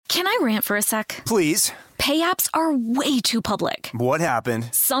Can I rant for a sec? Please. Pay apps are way too public. What happened?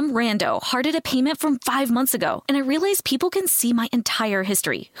 Some rando hearted a payment from 5 months ago, and I realized people can see my entire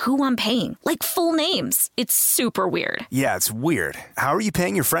history, who I'm paying, like full names. It's super weird. Yeah, it's weird. How are you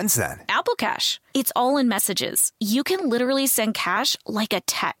paying your friends then? Apple Cash. It's all in messages. You can literally send cash like a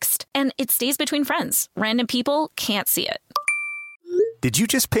text, and it stays between friends. Random people can't see it. Did you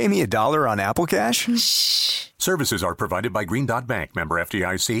just pay me $1 on Apple Cash? Shh. Services are provided by Green Dot Bank, member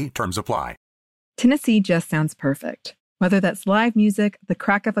FDIC. Terms apply. Tennessee just sounds perfect. Whether that's live music, the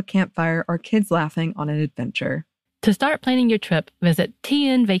crack of a campfire, or kids laughing on an adventure. To start planning your trip, visit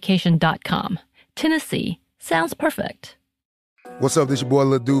tnvacation.com. Tennessee sounds perfect. What's up, this your boy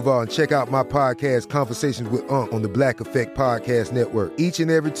Lil Duval, and check out my podcast, Conversations with Unc, on the Black Effect Podcast Network. Each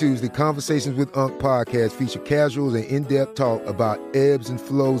and every Tuesday, Conversations with Unc podcast feature casuals and in-depth talk about ebbs and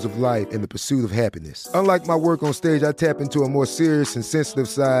flows of life and the pursuit of happiness. Unlike my work on stage, I tap into a more serious and sensitive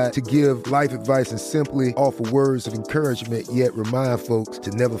side to give life advice and simply offer words of encouragement, yet remind folks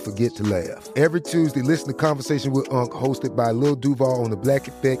to never forget to laugh. Every Tuesday, listen to Conversation with Unc, hosted by Lil Duval on the Black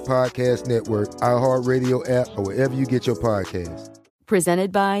Effect Podcast Network, iHeartRadio app, or wherever you get your podcasts.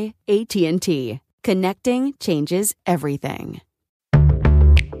 Presented by AT&T. Connecting changes everything.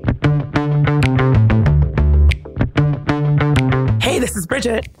 Hey, this is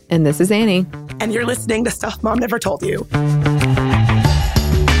Bridget. And this is Annie. And you're listening to Stuff Mom Never Told You.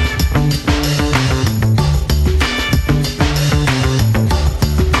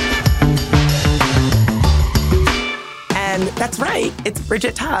 And that's right, it's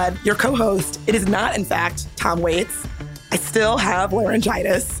Bridget Todd, your co-host. It is not, in fact, Tom Waits. I still have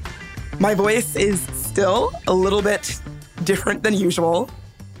laryngitis. My voice is still a little bit different than usual.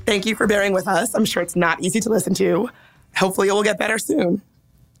 Thank you for bearing with us. I'm sure it's not easy to listen to. Hopefully it will get better soon.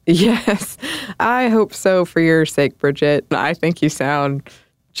 Yes, I hope so for your sake, Bridget. I think you sound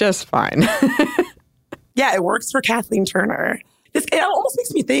just fine. Yeah, it works for Kathleen Turner. It almost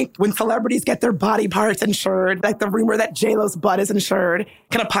makes me think when celebrities get their body parts insured, like the rumor that J-Lo's butt is insured,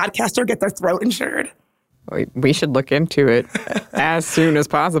 can a podcaster get their throat insured? We should look into it as soon as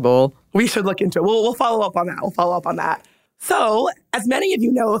possible. We should look into it. We'll follow up on that. So, as many of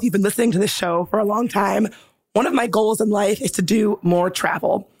you know, if you've been listening to this show for a long time, one of my goals in life is to do more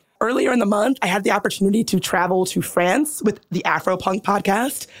travel. Earlier in the month, I had the opportunity to travel to France with the Afropunk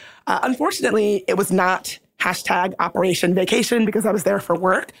podcast. Unfortunately, it was not #Operation Vacation because I was there for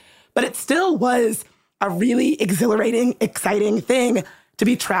work, but it still was a really exhilarating, exciting thing to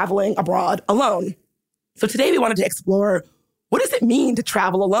be traveling abroad alone. So today we wanted to explore, what does it mean to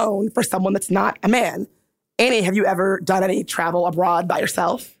travel alone for someone that's not a man? Annie, have you ever done any travel abroad by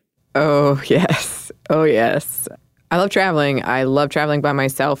yourself? Oh, yes. I love traveling. I love traveling by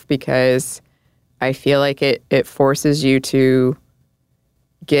myself because I feel like it forces you to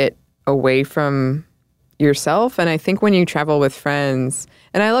get away from yourself. And I think when you travel with friends,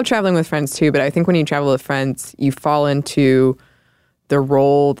 and I love traveling with friends too, but I think when you travel with friends, you fall into the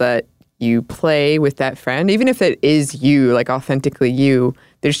role that you play with that friend, even if it is you, like authentically you,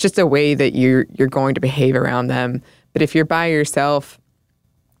 there's just a way that you're going to behave around them. But if you're by yourself,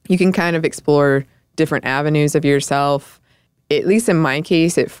 you can kind of explore different avenues of yourself. At least in my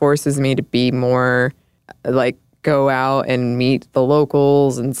case, it forces me to be more like go out and meet the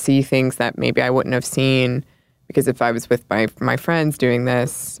locals and see things that maybe I wouldn't have seen. Because if I was with my friends doing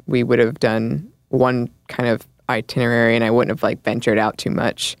this, we would have done one kind of itinerary and I wouldn't have like ventured out too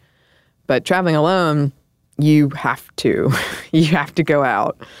much. But traveling alone, you have to go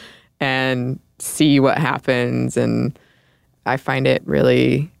out and see what happens. And I find it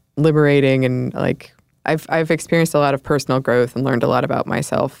really liberating. And like, I've experienced a lot of personal growth and learned a lot about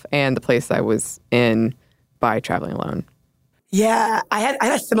myself and the place I was in by traveling alone. Yeah, I had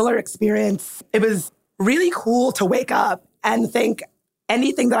a similar experience. It was really cool to wake up and think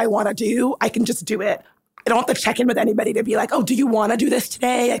anything that I want to do, I can just do it. I don't have to check in with anybody to be like, oh, do you want to do this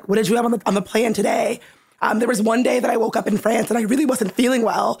today? Like, what did you have on the plan today? There was one day that I woke up in France and I really wasn't feeling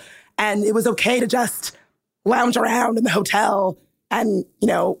well. And it was okay to just lounge around in the hotel and,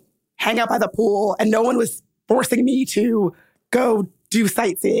 hang out by the pool. And no one was forcing me to go do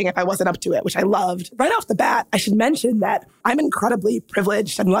sightseeing if I wasn't up to it, which I loved. Right off the bat, I should mention that I'm incredibly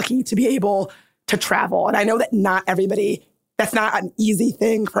privileged and lucky to be able to travel. And I know that that's not an easy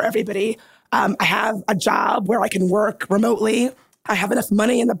thing for everybody. I have a job where I can work remotely. I have enough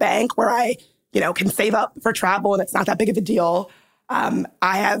money in the bank where I, can save up for travel and it's not that big of a deal.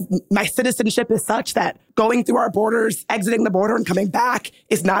 My citizenship is such that going through our borders, exiting the border and coming back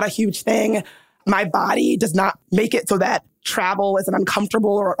is not a huge thing. My body does not make it so that travel is an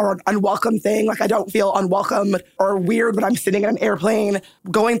uncomfortable or unwelcome thing. Like I don't feel unwelcome or weird when I'm sitting in an airplane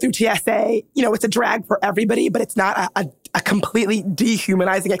going through TSA. You know, it's a drag for everybody, but it's not a completely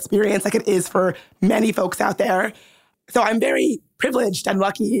dehumanizing experience like it is for many folks out there. So I'm very privileged and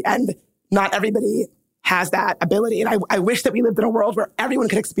lucky, and not everybody has that ability. And I wish that we lived in a world where everyone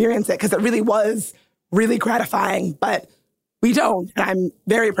could experience it, because it really was really gratifying, but we don't. And I'm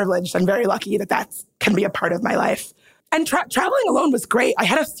very privileged and very lucky that can be a part of my life. And traveling alone was great. I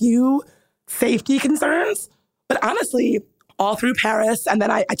had a few safety concerns, but honestly, all through Paris, and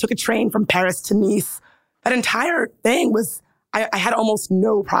then I took a train from Paris to Nice. That entire thing was, I had almost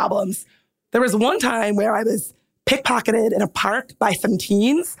no problems. There was one time where I was pickpocketed in a park by some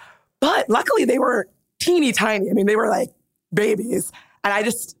teens, but luckily they were teeny tiny. I mean, they were like babies. And I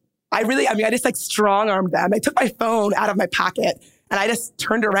just like strong-armed them. I took my phone out of my pocket and I just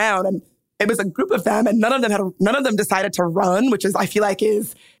turned around, and it was a group of them, and none of them decided to run, which is, I feel like,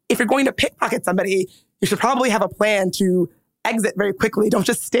 is, if you're going to pickpocket somebody, you should probably have a plan to exit very quickly. Don't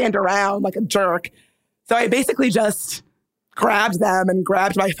just stand around like a jerk. So I basically just grabbed them and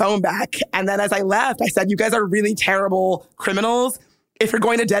grabbed my phone back. And then as I left, I said, you guys are really terrible criminals. If you're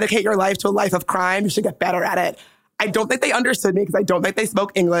going to dedicate your life to a life of crime, you should get better at it. I don't think they understood me because I don't think they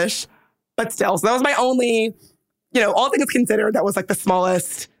spoke English, but still. So that was my only, all things considered, that was like the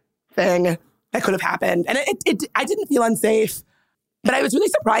smallest thing that could have happened. And I didn't feel unsafe, but I was really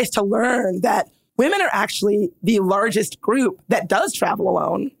surprised to learn that women are actually the largest group that does travel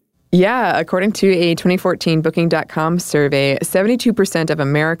alone. Yeah, according to a 2014 Booking.com survey, 72% of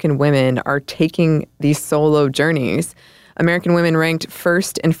American women are taking these solo journeys. American women ranked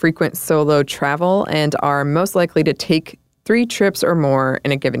first in frequent solo travel and are most likely to take 3 trips or more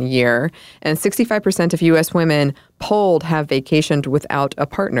in a given year. And 65% of U.S. women polled have vacationed without a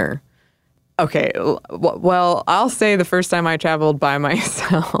partner. Okay, well, I'll say the first time I traveled by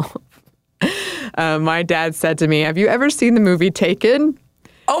myself, my dad said to me, "Have you ever seen the movie Taken?"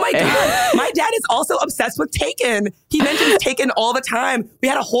 Oh my God. My dad is also obsessed with Taken. He mentions Taken all the time. We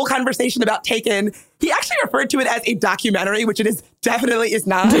had a whole conversation about Taken. He actually referred to it as a documentary, which it definitely is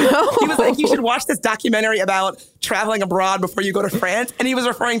not. No. He was like, you should watch this documentary about traveling abroad before you go to France. And he was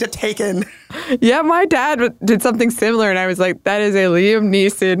referring to Taken. Yeah, my dad did something similar. And I was like, that is a Liam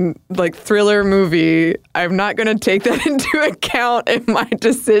Neeson thriller movie. I'm not going to take that into account in my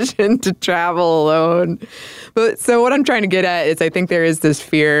decision to travel alone. But so what I'm trying to get at is, I think there is this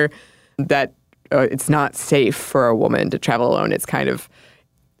fear that it's not safe for a woman to travel alone. It's kind of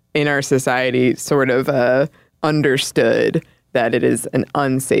in our society sort of understood that it is an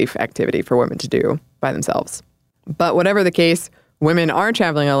unsafe activity for women to do by themselves. But whatever the case, women are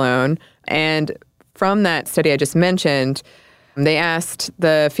traveling alone. And from that study I just mentioned, they asked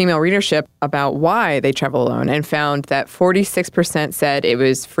the female readership about why they travel alone and found that 46% said it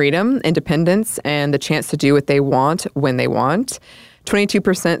was freedom, independence, and the chance to do what they want when they want.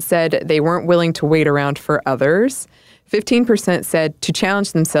 22% said they weren't willing to wait around for others. 15% said to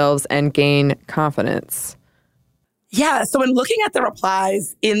challenge themselves and gain confidence. Yeah, so in looking at the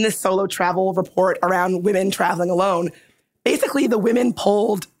replies in this solo travel report around women traveling alone, basically the women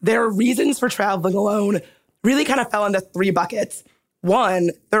polled their reasons for traveling alone really kind of fell into 3 buckets.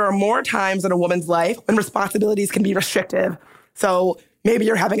 1, there are more times in a woman's life when responsibilities can be restrictive. So maybe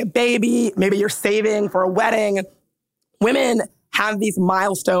you're having a baby, maybe you're saving for a wedding. Women have these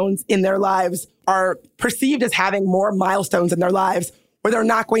milestones in their lives, are perceived as having more milestones in their lives where they're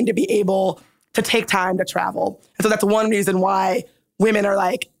not going to be able to take time to travel. And so that's one reason why women are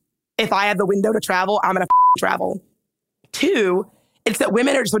like, if I have the window to travel, I'm going to travel. 2, it's that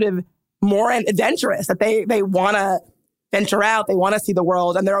women are sort of more adventurous, that they want to venture out, they want to see the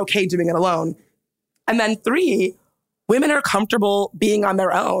world, and they're okay doing it alone. And then 3, women are comfortable being on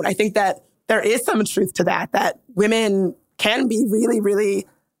their own. I think that there is some truth to that women can be really, really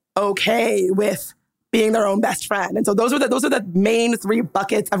okay with being their own best friend. And so those are the main 3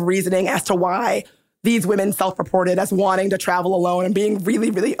 buckets of reasoning as to why these women self-reported as wanting to travel alone and being really,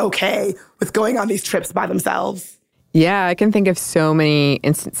 really okay with going on these trips by themselves. Yeah, I can think of so many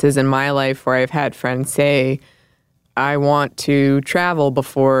instances in my life where I've had friends say, I want to travel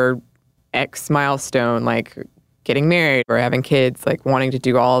before X milestone, like getting married or having kids, like wanting to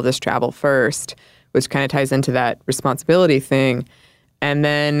do all of this travel first, which kind of ties into that responsibility thing. And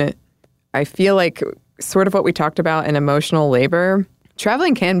then I feel like sort of what we talked about in emotional labor,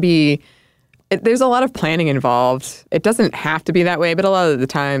 traveling can be, there's a lot of planning involved. It doesn't have to be that way, but a lot of the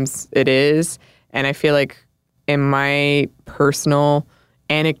times it is. And I feel like in my personal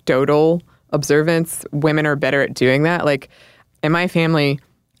anecdotal observance, women are better at doing that. Like in my family,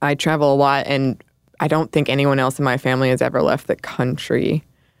 I travel a lot and I don't think anyone else in my family has ever left the country.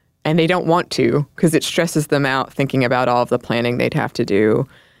 And they don't want to because it stresses them out thinking about all of the planning they'd have to do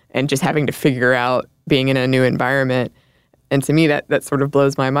and just having to figure out being in a new environment. And to me, that sort of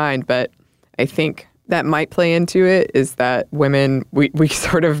blows my mind. But I think that might play into it is that women, we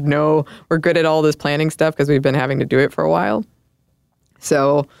sort of know we're good at all this planning stuff because we've been having to do it for a while.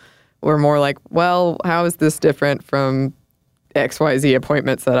 So we're more like, well, how is this different from XYZ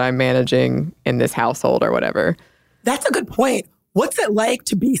appointments that I'm managing in this household or whatever? That's a good point. What's it like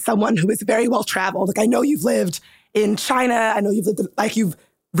to be someone who is very well traveled? Like, I know you've lived in China. I know you've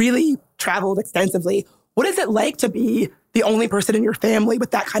really traveled extensively. What is it like to be the only person in your family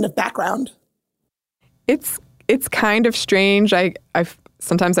with that kind of background? It's kind of strange.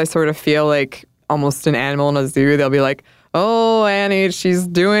 Sometimes I sort of feel like almost an animal in a zoo. They'll be like, oh, Annie, she's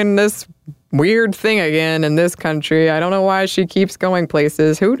doing this weird thing again in this country. I don't know why she keeps going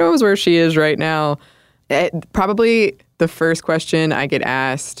places. Who knows where she is right now? Probably the first question I get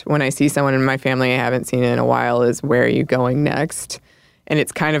asked when I see someone in my family I haven't seen in a while is, where are you going next? And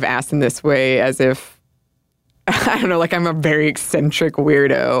it's kind of asked in this way as if, I don't know, like I'm a very eccentric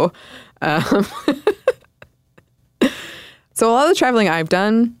weirdo. So a lot of the traveling I've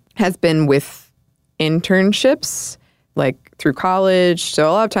done has been with internships, like through college. So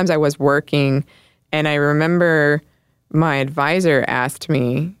a lot of times I was working, and I remember my advisor asked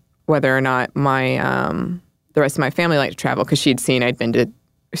me whether or not the rest of my family liked to travel because she'd seen I'd been to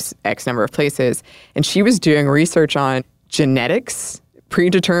X number of places. And she was doing research on genetics,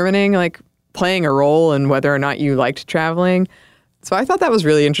 predetermining, like playing a role in whether or not you liked traveling. So I thought that was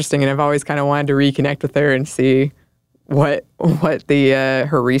really interesting, and I've always kind of wanted to reconnect with her and see what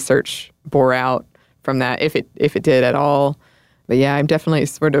her research bore out from that, if it did at all. But yeah, I'm definitely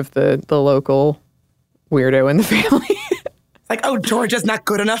sort of the local weirdo in the family. Like, oh, Georgia's not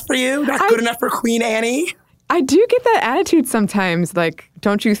good enough for you? Not good enough for Queen Annie? I do get that attitude sometimes. Like,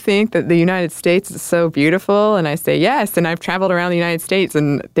 don't you think that the United States is so beautiful? And I say, yes. And I've traveled around the United States,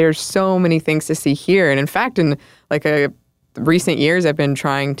 and there's so many things to see here. And in fact, in like recent years, I've been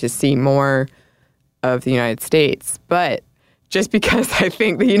trying to see more of the United States. But just because I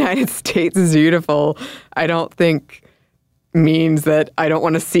think the United States is beautiful, I don't think means that I don't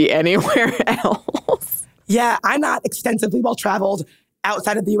want to see anywhere else. Yeah, I'm not extensively well-traveled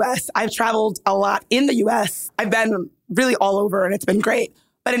outside of the U.S. I've traveled a lot in the U.S. I've been really all over, and it's been great.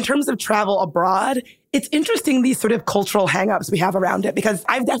 But in terms of travel abroad, it's interesting, these sort of cultural hangups we have around it, because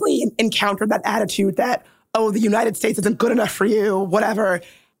I've definitely encountered that attitude that, oh, the United States isn't good enough for you, whatever.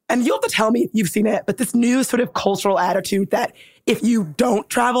 And you'll have to tell me if you've seen it, but this new sort of cultural attitude that if you don't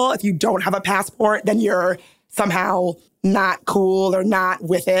travel, if you don't have a passport, then you're somehow not cool or not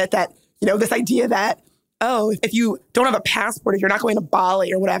with it. That, you know, this idea that, oh, if you don't have a passport, if you're not going to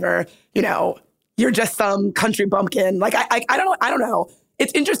Bali or whatever, you know, you're just some country bumpkin. Like, I don't know.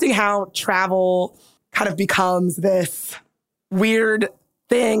 It's interesting how travel kind of becomes this weird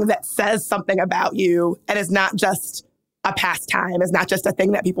thing that says something about you and is not just a pastime, is not just a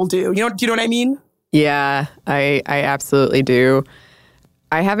thing that people do. Do you know what I mean? Yeah, I absolutely do.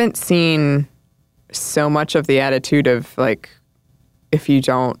 I haven't seen so much of the attitude of like, if you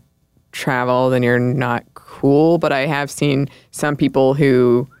don't travel, then you're not cool. But I have seen some people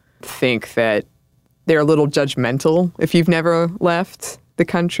who think that they're a little judgmental if you've never left the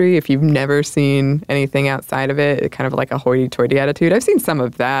country, if you've never seen anything outside of it, kind of like a hoity-toity attitude. I've seen some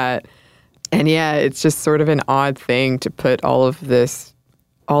of that. And yeah, it's just sort of an odd thing to put all of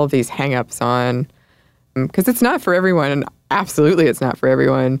these hang-ups on, because it's not for everyone. And absolutely it's not for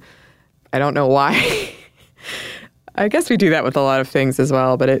everyone. I don't know why. I guess we do that with a lot of things as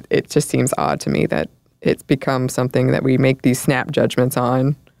well, but it just seems odd to me that it's become something that we make these snap judgments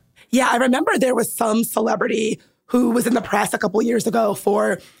on. Yeah, I remember there was some celebrity who was in the press a couple years ago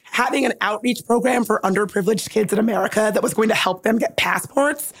for having an outreach program for underprivileged kids in America that was going to help them get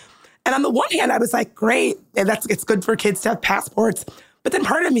passports. And on the one hand, I was like, great, and it's good for kids to have passports. But then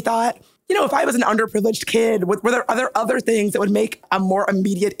part of me thought, you know, if I was an underprivileged kid, were there other things that would make a more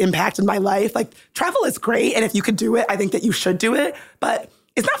immediate impact in my life? Like, travel is great, and if you could do it, I think that you should do it. But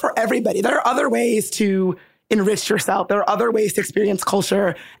it's not for everybody. There are other ways to enrich yourself. There are other ways to experience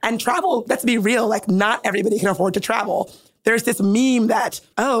culture. And travel, let's be real, like, not everybody can afford to travel. There's this meme that,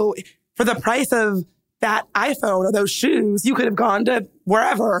 oh, for the price of that iPhone or those shoes, you could have gone to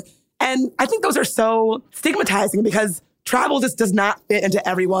wherever. And I think those are so stigmatizing because travel just does not fit into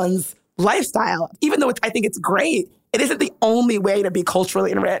everyone's lifestyle. Even though I think it's great, it isn't the only way to be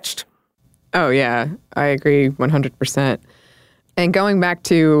culturally enriched. Oh, yeah, I agree 100%. And going back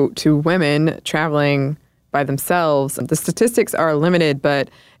to women traveling by themselves. The statistics are limited, but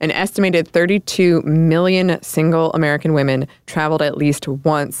an estimated 32 million single American women traveled at least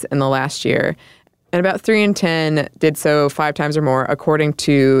once in the last year. And about 3 in 10 did so 5 times or more, according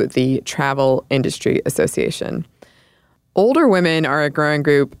to the Travel Industry Association. Older women are a growing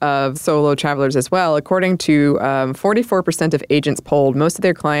group of solo travelers as well. According to 44% of agents polled, most of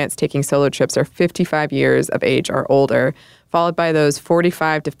their clients taking solo trips are 55 years of age or older, followed by those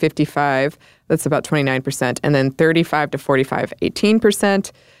 45 to 55, that's about 29%, and then 35 to 45,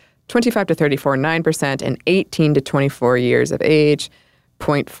 18%, 25 to 34, 9%, and 18 to 24 years of age,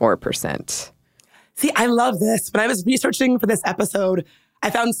 0.4%. See, I love this. When I was researching for this episode, I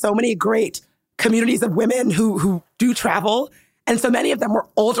found so many great communities of women who do travel. And so many of them were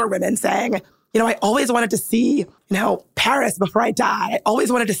older women saying, I always wanted to see, Paris before I died. I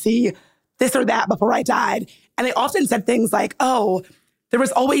always wanted to see this or that before I died. And they often said things like, oh, there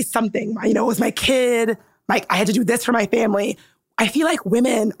was always something, it was my kid. I had to do this for my family. I feel like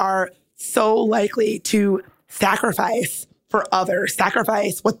women are so likely to sacrifice for others,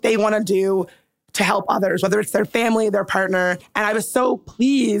 sacrifice what they want to do to help others, whether it's their family, their partner. And I was so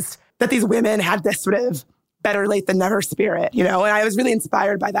pleased that these women had this sort of better late than never spirit, and I was really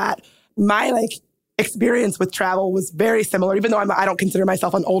inspired by that. My experience with travel was very similar, even though I don't consider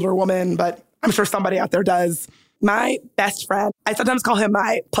myself an older woman, but I'm sure somebody out there does. My best friend, I sometimes call him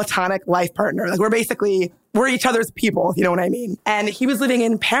my platonic life partner. We're each other's people, if you know what I mean. And he was living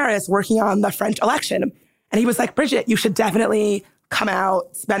in Paris working on the French election. And he was like, Bridget, you should definitely come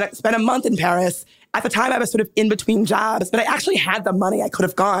out, spend a month in Paris. At the time, I was sort of in between jobs, but I actually had the money. I could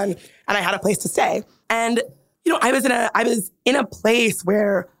have gone, and I had a place to stay. And, I was in a place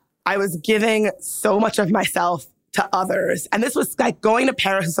where I was giving so much of myself to others. And this was going to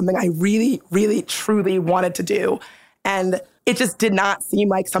Paris is something I really, really, truly wanted to do. And it just did not seem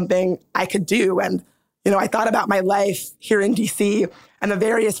like something I could do. And, I thought about my life here in DC and the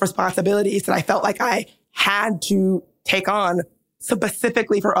various responsibilities that I felt like I had to take on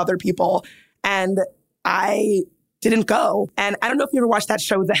specifically for other people. And I didn't go. And I don't know if you ever watched that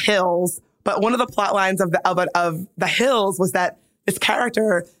show, The Hills, but one of the plot lines of The Hills was that this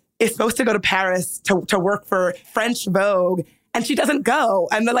character is supposed to go to Paris to work for French Vogue, and she doesn't go.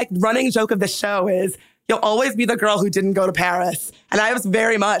 And the running joke of the show is, you'll always be the girl who didn't go to Paris. And I was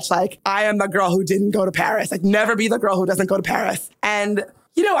very much I am the girl who didn't go to Paris. Never be the girl who doesn't go to Paris. And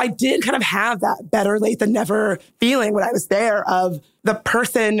I did kind of have that better late than never feeling when I was there of the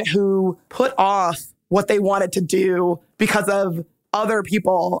person who put off what they wanted to do because of other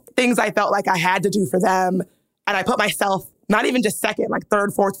people, things I felt like I had to do for them. And I put myself not even just second,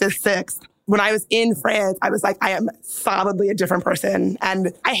 third, fourth, fifth, sixth. When I was in France, I was I am solidly a different person.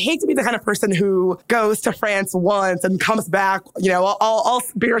 And I hate to be the kind of person who goes to France once and comes back, all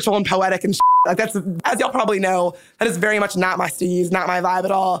spiritual and poetic and that's, as y'all probably know, that is very much not my steez, not my vibe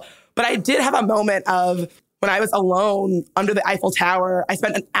at all. But I did have a moment of when I was alone under the Eiffel Tower. I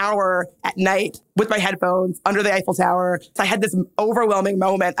spent an hour at night with my headphones under the Eiffel Tower. So I had this overwhelming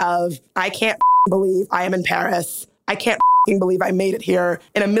moment of, I can't believe I am in Paris. I can't believe I made it here.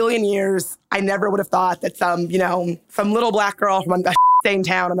 In a million years, I never would have thought that some little black girl from a same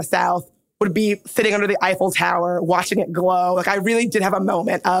town in the South would be sitting under the Eiffel Tower, watching it glow. I really did have a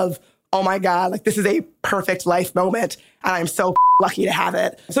moment of, oh my God, this is a perfect life moment. And I'm so lucky to have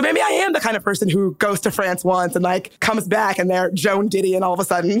it. So maybe I am the kind of person who goes to France once and comes back and they're Joan Didion and all of a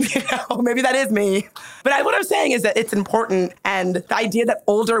sudden, maybe that is me. But what I'm saying is that it's important. And the idea that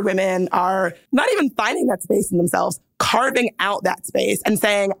older women are not even finding that space in themselves, carving out that space and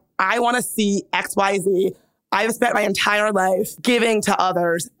saying, I want to see X, Y, Z. I've spent my entire life giving to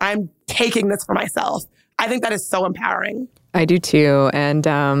others. I'm taking this for myself. I think that is so empowering. I do too.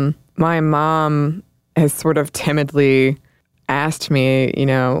 And my mom has sort of timidly asked me,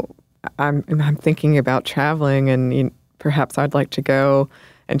 I'm thinking about traveling and perhaps I'd like to go.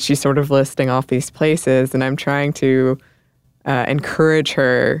 And she's sort of listing off these places, and I'm trying to encourage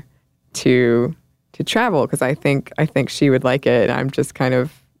her to travel because I think she would like it. And I'm just kind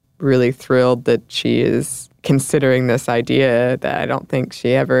of really thrilled that she is considering this idea that I don't think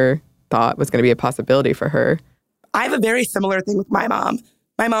she ever thought was going to be a possibility for her. I have a very similar thing with my mom.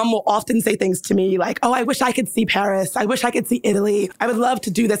 My mom will often say things to me like, oh, I wish I could see Paris. I wish I could see Italy. I would love to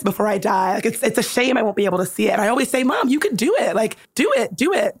do this before I die. It's a shame I won't be able to see it. And I always say, Mom, you could do it. Do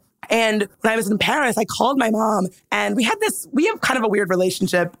it. And when I was in Paris, I called my mom and we have kind of a weird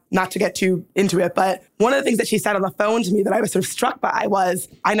relationship, not to get too into it. But one of the things that she said on the phone to me that I was sort of struck by was,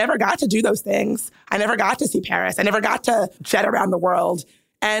 I never got to do those things. I never got to see Paris. I never got to jet around the world.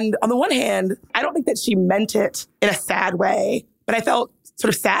 And on the one hand, I don't think that she meant it in a sad way, but I felt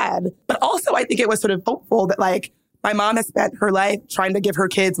sort of sad. But also, I think it was sort of hopeful that, like, my mom has spent her life trying to give her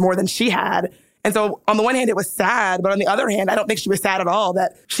kids more than she had. And so on the one hand, it was sad. But on the other hand, I don't think she was sad at all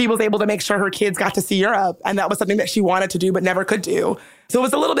that she was able to make sure her kids got to see Europe. And that was something that she wanted to do but never could do. So it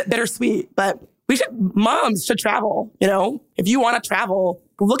was a little bit bittersweet. But moms should travel, you know? If you want to travel,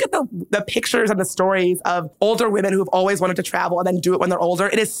 look at the pictures and the stories of older women who've always wanted to travel and then do it when they're older.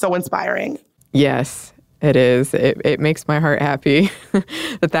 It is so inspiring. Yes, it is. It makes my heart happy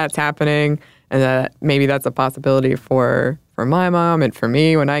that that's happening and that maybe that's a possibility for my mom and for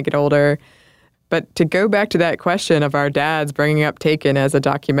me when I get older. But to go back to that question of our dads bringing up Taken as a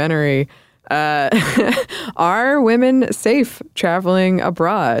documentary, are women safe traveling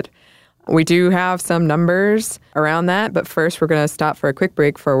abroad? We do have some numbers around that, but first we're going to stop for a quick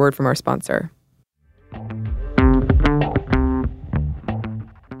break for a word from our sponsor.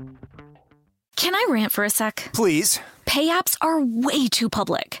 Can I rant for a sec? Please. Pay apps are way too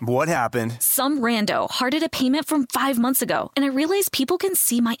public. What happened? Some rando hearted a payment from 5 months ago, and I realized people can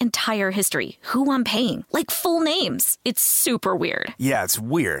see my entire history, who I'm paying, like full names. It's super weird. Yeah, it's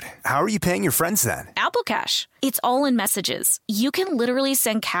weird. How are you paying your friends then? Apple Cash. It's all in messages. You can literally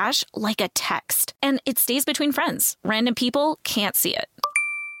send cash like a text, and it stays between friends. Random people can't see it.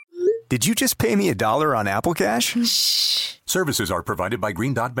 Did you just pay me $1 on Apple Cash? Shh. Services are provided by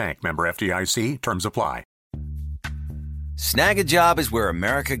Green Dot Bank. Member FDIC. Terms apply. Snag a Job is where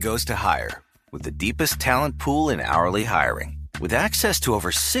America goes to hire, with the deepest talent pool in hourly hiring. With access to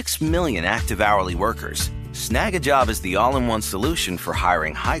over 6 million active hourly workers, Snag a Job is the all-in-one solution for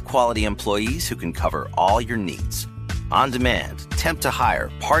hiring high-quality employees who can cover all your needs. On demand, temp to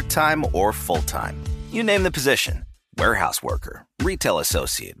hire, part-time or full-time. You name the position. Warehouse worker, retail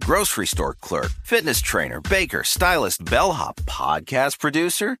associate, grocery store clerk, fitness trainer, baker, stylist, bellhop, podcast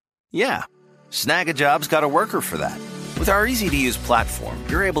producer. Yeah, Snag a Job's got a worker for that. With our easy-to-use platform,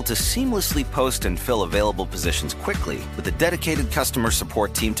 you're able to seamlessly post and fill available positions quickly with a dedicated customer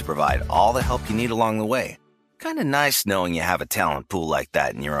support team to provide all the help you need along the way. Kind of nice knowing you have a talent pool like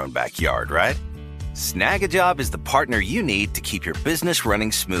that in your own backyard, right? Snag a Job is the partner you need to keep your business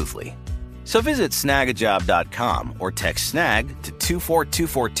running smoothly. So visit snagajob.com or text SNAG to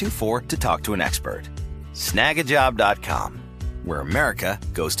 242424 to talk to an expert. Snagajob.com, where America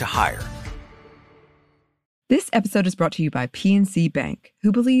goes to hire. This episode is brought to you by PNC Bank,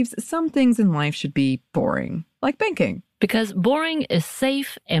 who believes some things in life should be boring, like banking. Because boring is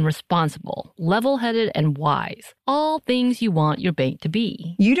safe and responsible, level-headed and wise. All things you want your bank to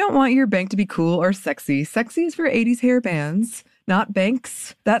be. You don't want your bank to be cool or sexy. Sexy is for 80s hair bands, not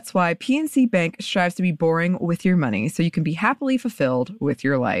banks. That's why PNC Bank strives to be boring with your money so you can be happily fulfilled with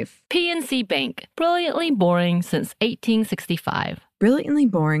your life. PNC Bank, brilliantly boring since 1865. Brilliantly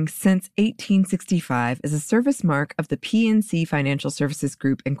Boring Since 1865 is a service mark of the PNC Financial Services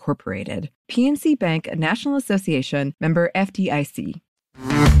Group, Incorporated. PNC Bank, a National Association, member FDIC.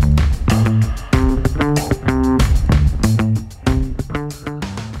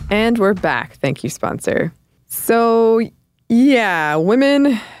 And we're back. Thank you, sponsor. So, yeah,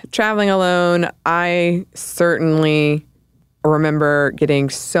 women traveling alone, I certainly remember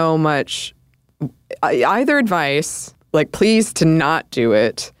getting so much either advice, like, please to not do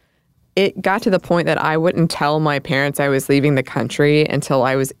it. It got to the point that I wouldn't tell my parents I was leaving the country until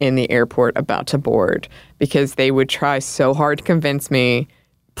I was in the airport about to board, because they would try so hard to convince me,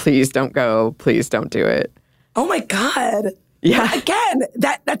 please don't go, please don't do it. Oh my God. Yeah. But again,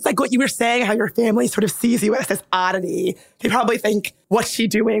 that's like what you were saying, how your family sort of sees you as this oddity. They probably think, what's she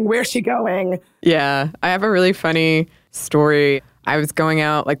doing? Where's she going? Yeah. I have a really funny story. I was going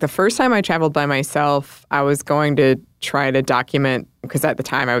out, like the first time I traveled by myself, I was going to try to document, because at the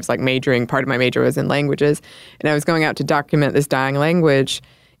time I was like majoring, part of my major was in languages, and I was going out to document this dying language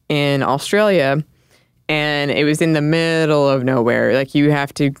in Australia, and it was in the middle of nowhere. Like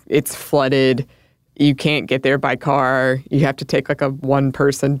it's flooded, you can't get there by car, you have to take like a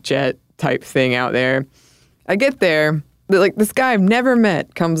one-person jet type thing out there. I get there, like this guy I've never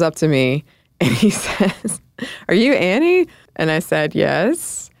met comes up to me, and he says, "Are you Annie?" And I said,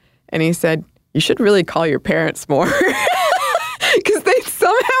 "Yes." And he said, "You should really call your parents more." Because they'd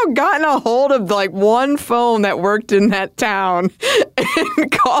somehow gotten a hold of like one phone that worked in that town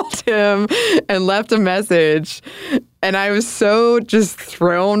and called him and left a message. And I was so just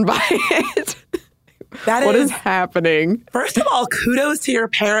thrown by it. What is happening? First of all, kudos to your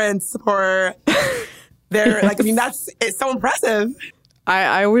parents for their, like, I mean, it's so impressive.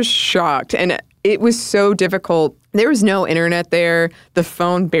 I was shocked. And it was so difficult. There was no internet there. The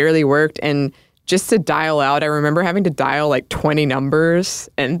phone barely worked. And just to dial out, I remember having to dial like 20 numbers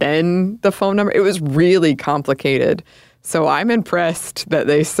and then the phone number. It was really complicated. So I'm impressed that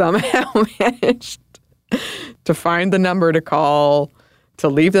they somehow managed to find the number to call, to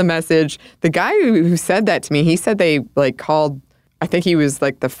leave the message. The guy who said that to me, he said they called, I think he was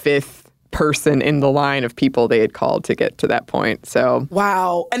the fifth person in the line of people they had called to get to that point. So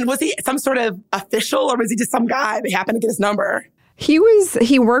wow. And was he some sort of official, or was he just some guy that happened to get his number? He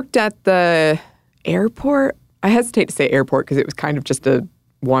worked at the airport. I hesitate to say airport because it was kind of just a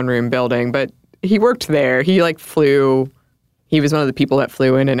one-room building, but he worked there. He flew. He was one of the people that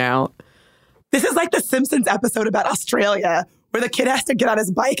flew in and out. This is like the Simpsons episode about Australia, where the kid has to get on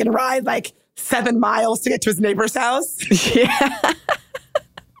his bike and ride 7 miles to get to his neighbor's house. Yeah.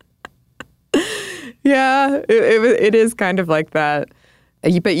 Yeah, it is kind of like that.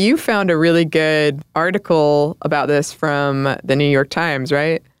 But you found a really good article about this from the New York Times,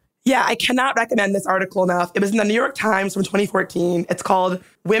 right? Yeah, I cannot recommend this article enough. It was in the New York Times from 2014. It's called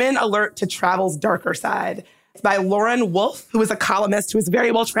Women Alert to Travel's Darker Side. It's by Lauren Wolfe, who is a columnist who is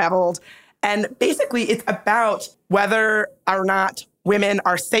very well traveled. And basically, it's about whether or not women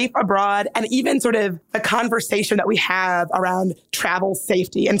are safe abroad, and even sort of the conversation that we have around travel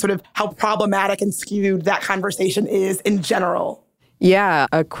safety and sort of how problematic and skewed that conversation is in general. Yeah,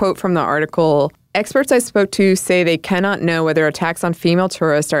 a quote from the article: "Experts I spoke to say they cannot know whether attacks on female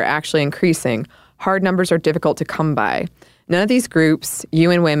tourists are actually increasing. Hard numbers are difficult to come by. None of these groups,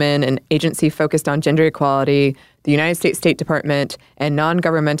 UN Women, an agency focused on gender equality, the United States State Department, and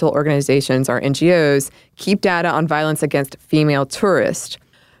non-governmental organizations, or NGOs, keep data on violence against female tourists.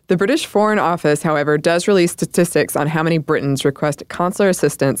 The British Foreign Office, however, does release statistics on how many Britons request consular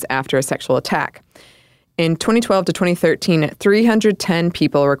assistance after a sexual attack. In 2012 to 2013, 310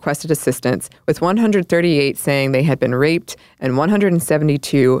 people requested assistance, with 138 saying they had been raped and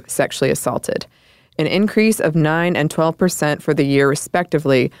 172 sexually assaulted. An increase of 9% and 12% for the year,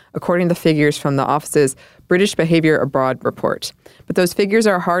 respectively, according to figures from the office's British Behaviour Abroad report. But those figures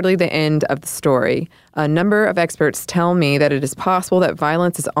are hardly the end of the story. A number of experts tell me that it is possible that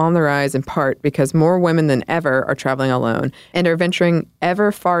violence is on the rise in part because more women than ever are traveling alone and are venturing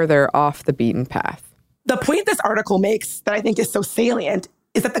ever farther off the beaten path." The point this article makes that I think is so salient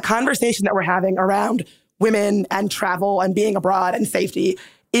is that the conversation that we're having around women and travel and being abroad and safety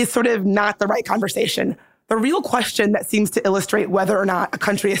is sort of not the right conversation. The real question that seems to illustrate whether or not a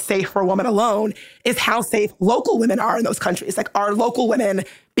country is safe for a woman alone is how safe local women are in those countries. Are local women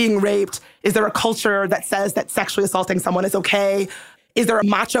being raped? Is there a culture that says that sexually assaulting someone is okay? Is there a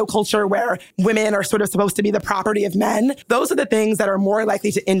macho culture where women are sort of supposed to be the property of men? Those are the things that are more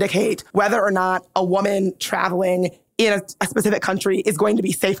likely to indicate whether or not a woman traveling in a specific country is going to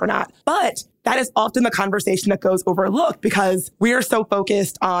be safe or not. But that is often the conversation that goes overlooked because we are so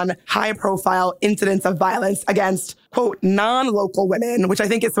focused on high-profile incidents of violence against, quote, non-local women, which I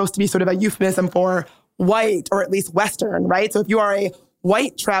think is supposed to be sort of a euphemism for white or at least Western, right? So if you are a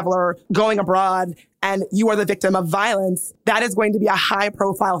white traveler going abroad and you are the victim of violence, that is going to be a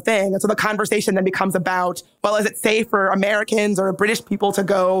high-profile thing. And so the conversation then becomes about, well, is it safe for Americans or British people to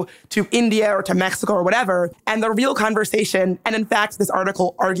go to India or to Mexico or whatever? And the real conversation, and in fact, this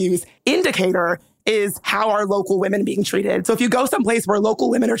article argues, indicator is how are local women being treated. So if you go someplace where local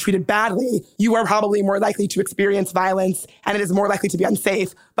women are treated badly, you are probably more likely to experience violence and it is more likely to be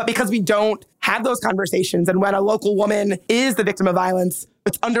unsafe. But because we don't have those conversations, and when a local woman is the victim of violence,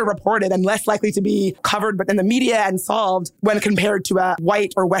 it's underreported and less likely to be covered within the media and solved when compared to a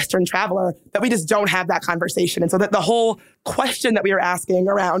white or Western traveler, that we just don't have that conversation. And so that the whole question that we are asking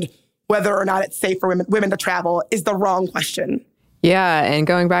around whether or not it's safe for women to travel is the wrong question. Yeah, and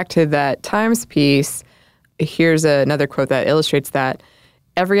going back to that Times piece, here's another quote that illustrates that.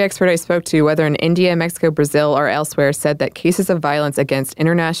 "Every expert I spoke to, whether in India, Mexico, Brazil, or elsewhere, said that cases of violence against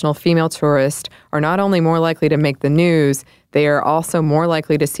international female tourists are not only more likely to make the news, they are also more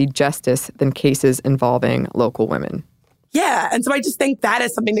likely to see justice than cases involving local women." Yeah, and so I just think that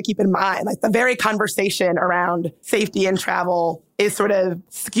is something to keep in mind. The very conversation around safety and travel is sort of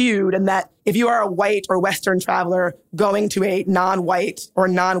skewed, and that if you are a white or Western traveler going to a non-white or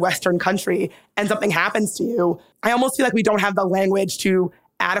non-Western country and something happens to you, I almost feel like we don't have the language to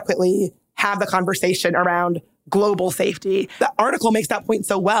adequately have the conversation around global safety. The article makes that point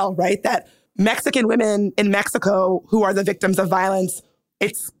so well, right? That Mexican women in Mexico who are the victims of violence,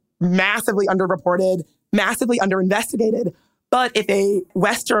 it's massively underreported, massively underinvestigated. But if a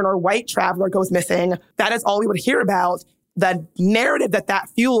Western or white traveler goes missing, that is all we would hear about. The narrative that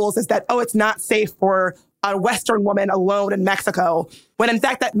fuels is that, oh, it's not safe for a Western woman alone in Mexico, when in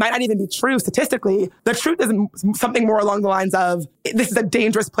fact that might not even be true statistically. The truth is something more along the lines of, this is a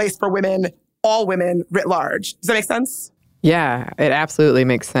dangerous place for women, all women writ large. Does that make sense? Yeah, it absolutely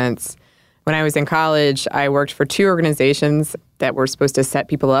makes sense. When I was in college, I worked for 2 organizations that were supposed to set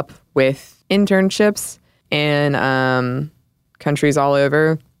people up with internships in countries all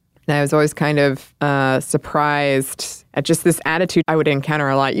over. And I was always kind of surprised at just this attitude I would encounter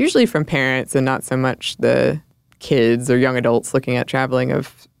a lot, usually from parents and not so much the kids or young adults looking at traveling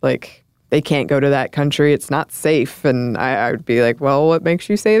of like, they can't go to that country, it's not safe. And I would be like, well, what makes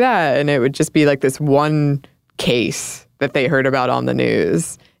you say that? And it would just be like this one case that they heard about on the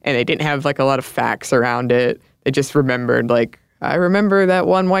news. And they didn't have like a lot of facts around it. They just remembered like, I remember that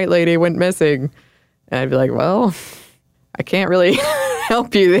one white lady went missing. And I'd be like, well, I can't really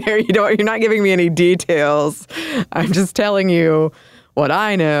help you there. You're not giving me any details. I'm just telling you what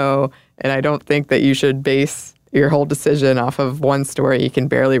I know. And I don't think that you should base your whole decision off of one story you can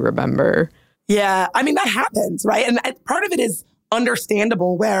barely remember. Yeah, I mean, that happens, right? And part of it is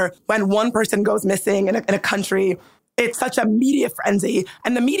understandable where when one person goes missing in a country, it's such a media frenzy,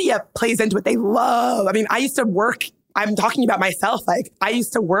 and the media plays into it. They love. I mean, I used to work, I'm talking about myself, like I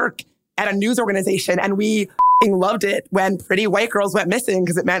used to work at a news organization and we loved it when pretty white girls went missing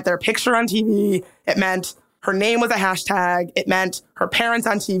because it meant their picture on TV. It meant her name was a hashtag. It meant her parents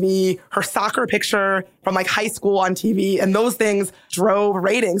on TV, her soccer picture from like high school on TV. And those things drove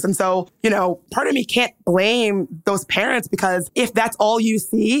ratings. And so, part of me can't blame those parents because if that's all you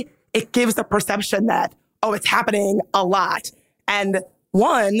see, it gives the perception that, oh, it's happening a lot. And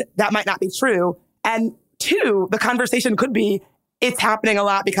 1, that might not be true. And 2, the conversation could be, it's happening a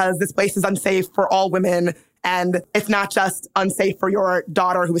lot because this place is unsafe for all women. And it's not just unsafe for your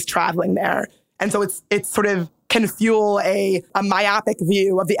daughter who is traveling there. And so it's sort of can fuel a myopic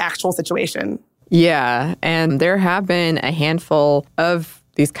view of the actual situation. Yeah. And there have been a handful of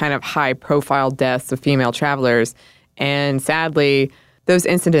these kind of high profile deaths of female travelers. And sadly, those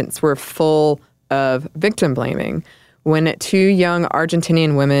incidents were full of victim blaming. When 2 young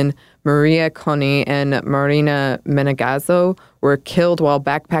Argentinian women, Maria Coni and Marina Menegazo, were killed while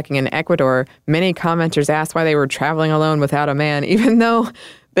backpacking in Ecuador, many commenters asked why they were traveling alone without a man, even though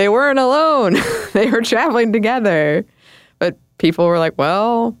they weren't alone. They were traveling together. But people were like,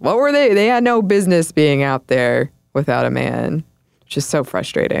 well, what were they? They had no business being out there without a man, which is so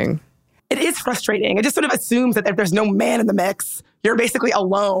frustrating. It is frustrating. It just sort of assumes that if there's no man in the mix, you're basically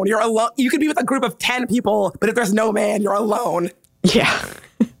alone. You're alone. You could be with a group of 10 people, but if there's no man, you're alone. Yeah.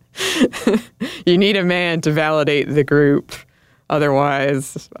 You need a man to validate the group.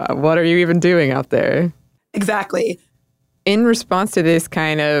 Otherwise, what are you even doing out there? Exactly. In response to this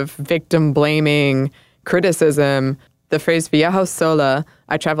kind of victim-blaming criticism, the phrase viajo sola,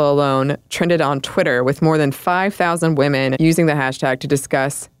 I travel alone, trended on Twitter with more than 5,000 women using the hashtag to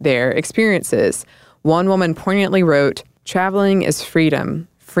discuss their experiences. One woman poignantly wrote, traveling is freedom.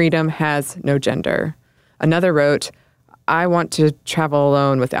 Freedom has no gender. Another wrote, I want to travel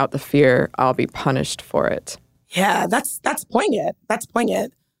alone without the fear I'll be punished for it. Yeah, that's poignant. That's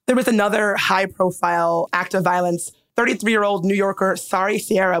poignant. There was another high-profile act of violence. 33-year-old New Yorker Sari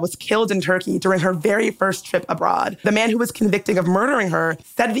Sierra was killed in Turkey during her very first trip abroad. The man who was convicted of murdering her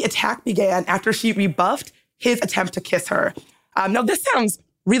said the attack began after she rebuffed his attempt to kiss her. Now, this sounds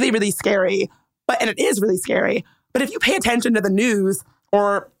really, really scary, and it is really scary. But if you pay attention to the news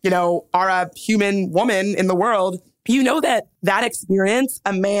or, are a human woman in the world, you know that experience,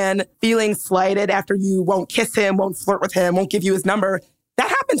 a man feeling slighted after you won't kiss him, won't flirt with him, won't give you his number, that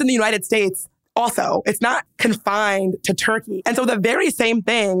happens in the United States also. It's not confined to Turkey. And so the very same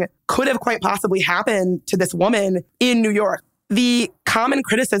thing could have quite possibly happened to this woman in New York. The common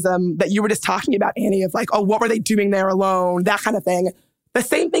criticism that you were just talking about, Annie, of like, oh, what were they doing there alone? That kind of thing. The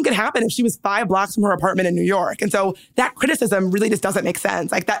same thing could happen if she was 5 blocks from her apartment in New York. And so that criticism really just doesn't make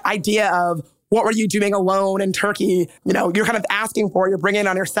sense. Like that idea of what were you doing alone in Turkey? You're kind of asking for, you're bringing it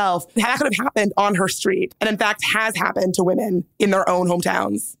on yourself. That could have happened on her street. And in fact, has happened to women in their own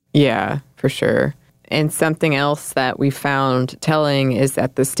hometowns. Yeah, for sure. And something else that we found telling is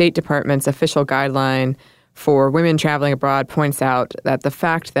that the State Department's official guideline for women traveling abroad points out that the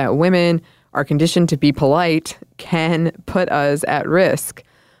fact that women are conditioned to be polite can put us at risk.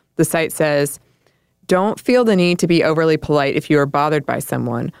 The site says, don't feel the need to be overly polite if you are bothered by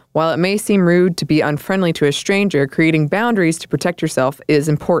someone. While it may seem rude to be unfriendly to a stranger, creating boundaries to protect yourself is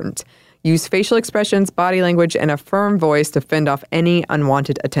important. Use facial expressions, body language, and a firm voice to fend off any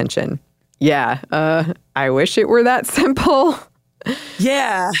unwanted attention. Yeah, I wish it were that simple.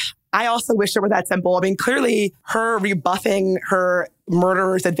 Yeah, I also wish it were that simple. I mean, clearly her rebuffing her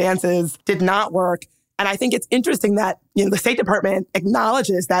murderer's advances did not work. And I think it's interesting that, the State Department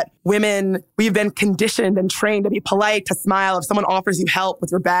acknowledges that women, we've been conditioned and trained to be polite, to smile. If someone offers you help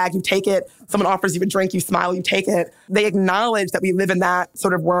with your bag, you take it. Someone offers you a drink, you smile, you take it. They acknowledge that we live in that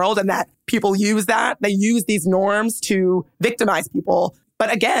sort of world and that people use that. They use these norms to victimize people.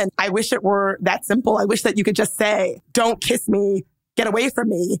 But again, I wish it were that simple. I wish that you could just say, don't kiss me, get away from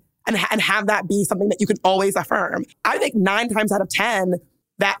me, and have that be something that you can always affirm. I think 9 times out of 10,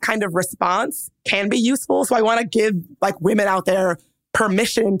 that kind of response can be useful. So I want to give women out there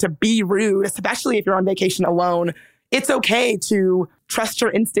permission to be rude, especially if you're on vacation alone. It's okay to trust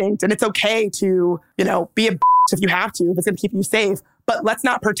your instinct, and it's okay to, be a bitch if you have to, if it's going to keep you safe. But let's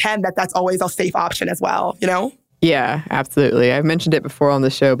not pretend that that's always a safe option as well, Yeah, absolutely. I've mentioned it before on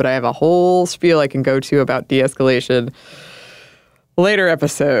the show, but I have a whole spiel I can go to about de-escalation. Later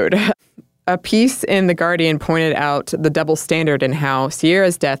episode. A piece in The Guardian pointed out the double standard in how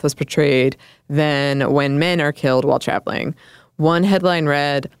Sierra's death was portrayed than when men are killed while traveling. One headline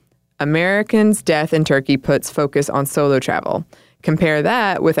read, "Americans' death in Turkey puts focus on solo travel." Compare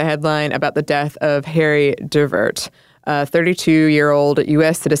that with a headline about the death of Harry Dervert, a 32-year-old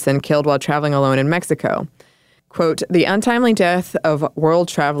U.S. citizen killed while traveling alone in Mexico. Quote, "The untimely death of world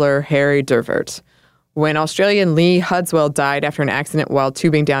traveler Harry Dervert. When Australian Lee Hudswell died after an accident while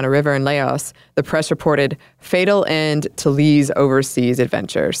tubing down a river in Laos, the press reported fatal end to Lee's overseas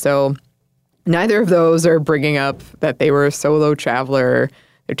adventure." So neither of those are bringing up that they were a solo traveler.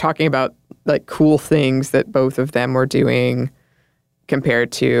 They're talking about cool things that both of them were doing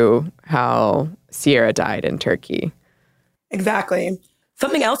compared to how Sierra died in Turkey. Exactly.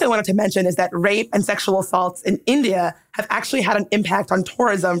 Something else I wanted to mention is that rape and sexual assaults in India have actually had an impact on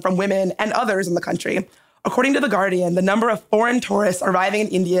tourism from women and others in the country. According to The Guardian, the number of foreign tourists arriving in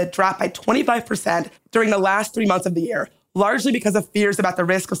India dropped by 25% during the last 3 months of the year, largely because of fears about the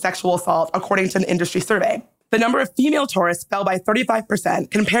risk of sexual assault, according to an industry survey. The number of female tourists fell by 35%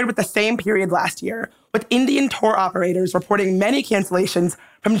 compared with the same period last year, with Indian tour operators reporting many cancellations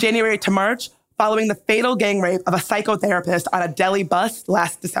from January to March, following the fatal gang rape of a psychotherapist on a Delhi bus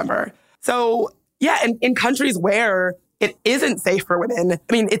last December. So, yeah, in countries where it isn't safe for women,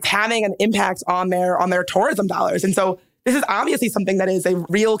 it's having an impact on their tourism dollars. And so this is obviously something that is a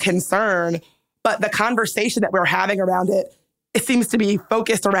real concern, but the conversation that we're having around it seems to be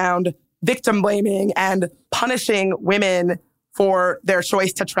focused around victim blaming and punishing women for their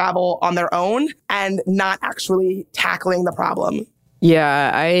choice to travel on their own and not actually tackling the problem. Yeah,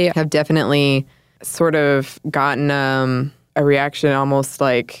 I have definitely sort of gotten a reaction almost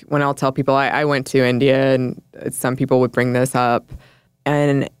like when I'll tell people I went to India, and some people would bring this up.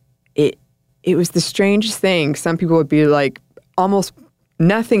 And it was the strangest thing. Some people would be like, almost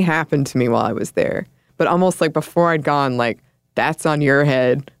nothing happened to me while I was there. But almost like before I'd gone, that's on your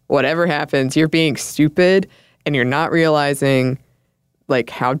head. Whatever happens, you're being stupid and you're not realizing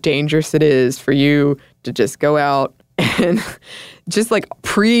how dangerous it is for you to just go out and just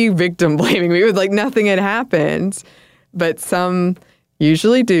pre-victim blaming me with nothing had happened. But some,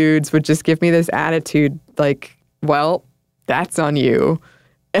 usually dudes, would just give me this attitude well, that's on you.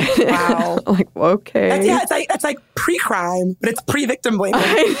 Wow. Okay. It's like pre-crime, but it's pre-victim blaming.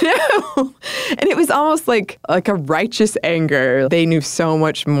 I know. And it was almost like a righteous anger. They knew so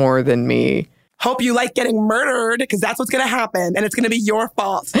much more than me. Hope you like getting murdered, because that's what's going to happen, and it's going to be your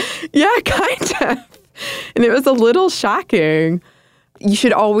fault. Yeah, kind of. And it was a little shocking. You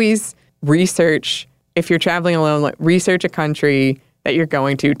should always research, if you're traveling alone, research a country that you're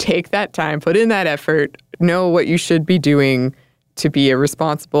going to. Take that time, put in that effort, know what you should be doing to be a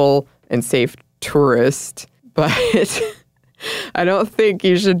responsible and safe tourist. But I don't think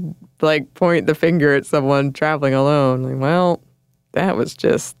you should point the finger at someone traveling alone. Well, that was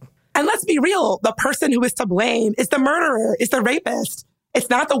just... And let's be real, the person who is to blame is the murderer, is the rapist. It's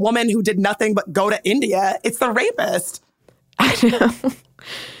not the woman who did nothing but go to India. It's the rapist. I know.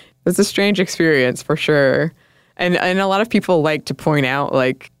 It was a strange experience for sure. And a lot of people like to point out,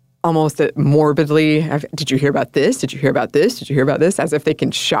 almost morbidly, did you hear about this? Did you hear about this? Did you hear about this? As if they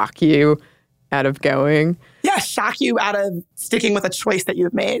can shock you out of going. Yeah, shock you out of sticking with a choice that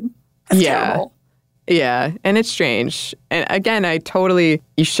you've made. That's terrible. Yeah, and it's strange. And again,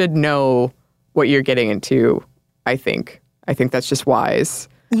 you should know what you're getting into, I think. I think that's just wise.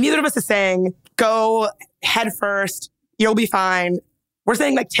 Neither of us is saying, go head first, you'll be fine. We're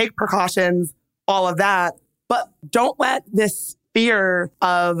saying, take precautions, all of that. But don't let this fear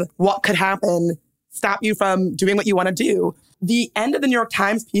of what could happen stop you from doing what you want to do. The end of the New York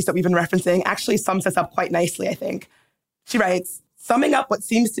Times piece that we've been referencing actually sums this up quite nicely, I think. She writes, summing up what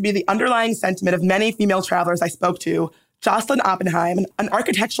seems to be the underlying sentiment of many female travelers I spoke to, Jocelyn Oppenheim, an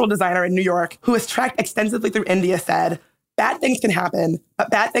architectural designer in New York who has tracked extensively through India, said, bad things can happen, but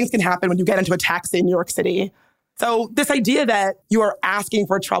bad things can happen when you get into a taxi in New York City. So this idea that you are asking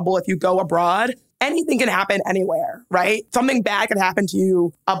for trouble if you go abroad, anything can happen anywhere, right? Something bad can happen to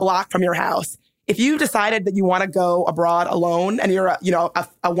you a block from your house. If you decided that you want to go abroad alone and you're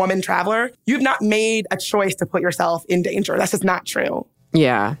a woman traveler, you've not made a choice to put yourself in danger. That's just not true.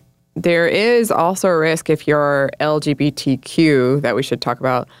 Yeah. There is also a risk if you're LGBTQ that we should talk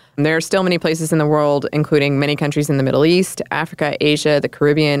about. There are still many places in the world, including many countries in the Middle East, Africa, Asia, the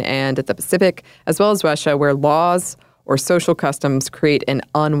Caribbean, and the Pacific, as well as Russia, where laws or social customs create an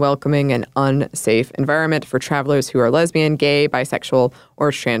unwelcoming and unsafe environment for travelers who are lesbian, gay, bisexual,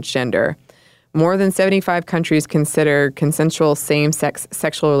 or transgender. More than 75 countries consider consensual same-sex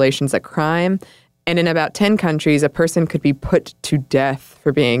sexual relations a crime, and in about 10 countries, a person could be put to death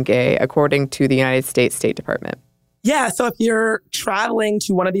for being gay, according to the United States State Department. Yeah, so if you're traveling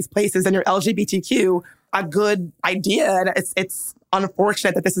to one of these places and you're LGBTQ, a good idea, and it's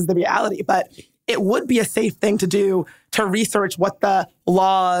unfortunate that this is the reality, but it would be a safe thing to do to research what the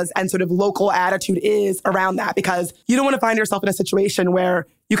laws and sort of local attitude is around that, because you don't want to find yourself in a situation where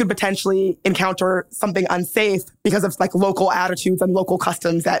you could potentially encounter something unsafe because of like local attitudes and local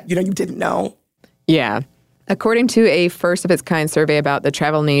customs that, you didn't know. Yeah. According to a first-of-its-kind survey about the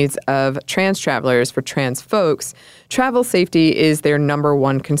travel needs of trans travelers for trans folks, travel safety is their number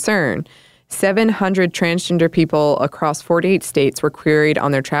one concern. 700 transgender people across 48 states were queried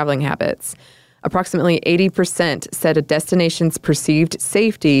on their traveling habits. Approximately 80% said a destination's perceived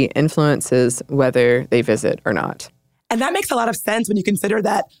safety influences whether they visit or not. And that makes a lot of sense when you consider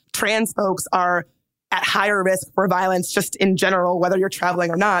that trans folks are at higher risk for violence just in general, whether you're traveling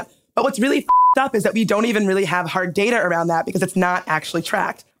or not. But what's really up is that we don't even really have hard data around that because it's not actually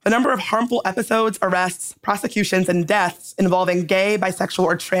tracked. The number of harmful episodes, arrests, prosecutions, and deaths involving gay, bisexual,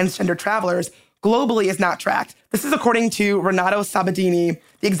 or transgender travelers globally is not tracked. This is according to Renato Sabadini,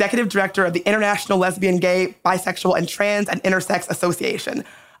 the executive director of the International Lesbian, Gay, Bisexual, and Trans and Intersex Association,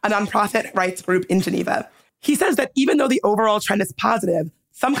 a nonprofit rights group in Geneva. He says that even though the overall trend is positive,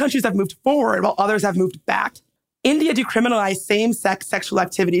 some countries have moved forward while others have moved back. India decriminalized same-sex sexual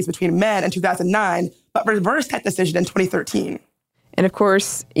activities between men in 2009, but reversed that decision in 2013. And of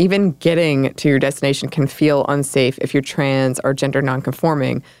course, even getting to your destination can feel unsafe if you're trans or gender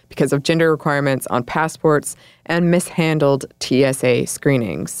nonconforming because of gender requirements on passports and mishandled TSA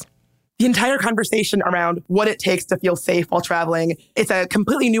screenings. The entire conversation around what it takes to feel safe while traveling, it's a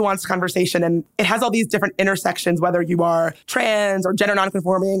completely nuanced conversation, and it has all these different intersections, whether you are trans or gender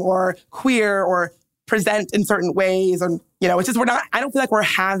nonconforming or queer or present in certain ways. And, it's just I don't feel like we're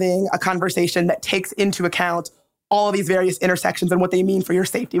having a conversation that takes into account all of these various intersections and what they mean for your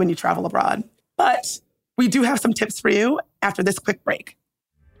safety when you travel abroad. But we do have some tips for you after this quick break.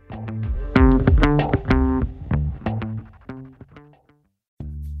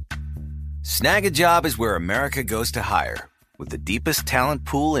 Snag a Job is where America goes to hire, with the deepest talent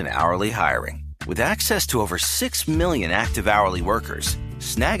pool in hourly hiring. With access to over 6 million active hourly workers,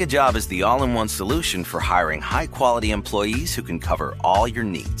 Snag a Job is the all-in-one solution for hiring high-quality employees who can cover all your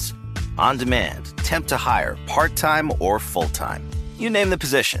needs. On demand, temp to hire, part-time or full-time. You name the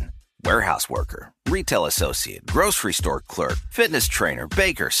position. Warehouse worker, retail associate, grocery store clerk, fitness trainer,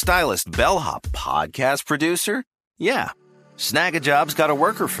 baker, stylist, bellhop, podcast producer. Yeah, Snag a Job's got a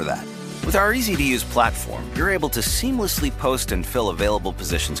worker for that. With our easy-to-use platform, you're able to seamlessly post and fill available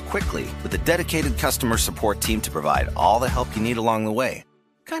positions quickly with a dedicated customer support team to provide all the help you need along the way.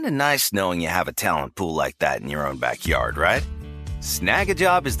 Kind of nice knowing you have a talent pool like that in your own backyard, right? Snag a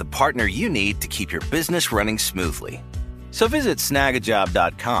Job is the partner you need to keep your business running smoothly. So visit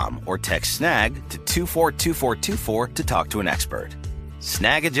snagajob.com or text snag to 242424 to talk to an expert.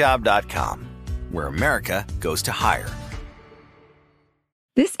 Snagajob.com, where America goes to hire.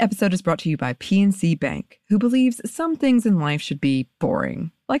 This episode is brought to you by PNC Bank, who believes some things in life should be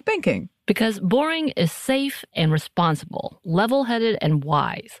boring, like banking. Because boring is safe and responsible, level-headed and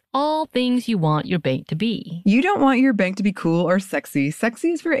wise. All things you want your bank to be. You don't want your bank to be cool or sexy.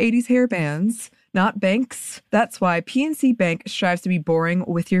 Sexy is for 80s hair bands, not banks. That's why PNC Bank strives to be boring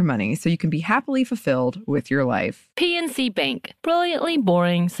with your money so you can be happily fulfilled with your life. PNC Bank, brilliantly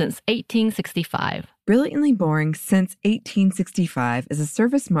boring since 1865. Brilliantly Boring Since 1865 is a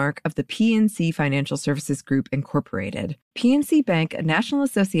service mark of the PNC Financial Services Group, Incorporated. PNC Bank, a National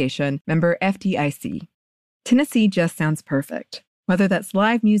Association, member FDIC. Tennessee just sounds perfect. Whether that's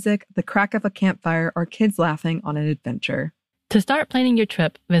live music, the crack of a campfire, or kids laughing on an adventure. To start planning your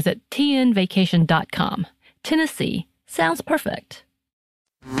trip, visit tnvacation.com. Tennessee sounds perfect.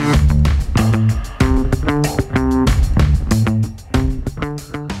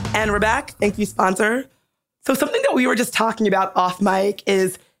 And we're back. Thank you, sponsor. So something that we were just talking about off mic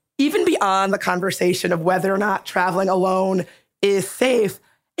is even beyond the conversation of whether or not traveling alone is safe,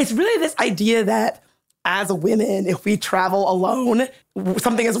 it's really this idea that as women, if we travel alone,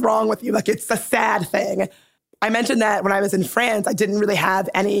 something is wrong with you. Like, it's a sad thing. I mentioned that when I was in France, I didn't really have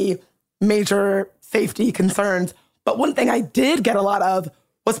any major safety concerns. But one thing I did get a lot of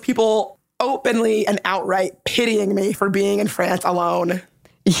was people openly and outright pitying me for being in France alone.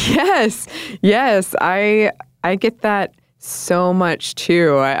 Yes. I get that so much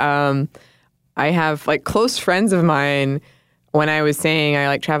too. I have like close friends of mine. When I was saying I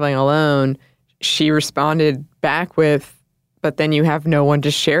like traveling alone, she responded back with, "But then you have no one to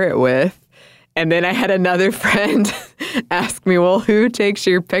share it with." And then I had another friend ask me, "Well, who takes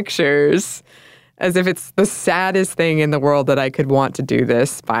your pictures?" As if it's the saddest thing in the world that I could want to do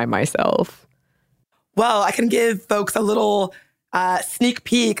this by myself. Well, I can give folks a little sneak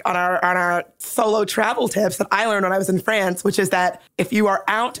peek on our solo travel tips that I learned when I was in France, which is that if you are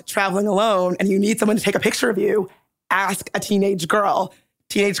out traveling alone and you need someone to take a picture of you, ask a teenage girl.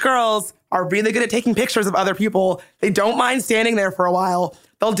 Teenage girls are really good at taking pictures of other people. They don't mind standing there for a while.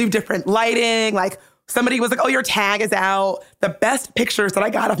 They'll do different lighting. Like, somebody was like, "Oh, your tag is out." The best pictures that I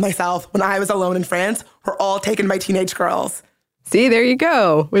got of myself when I was alone in France were all taken by teenage girls. See, there you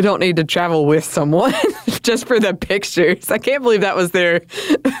go. We don't need to travel with someone just for the pictures. I can't believe that was their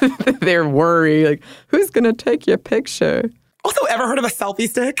worry. Like, who's going to take your picture? Also, ever heard of a selfie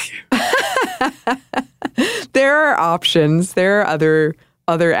stick? There are options. There are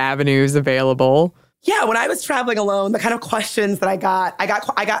other avenues available. Yeah, when I was traveling alone, the kind of questions that I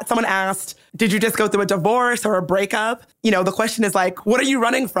got someone asked, "Did you just go through a divorce or a breakup?" You know, the question is like, what are you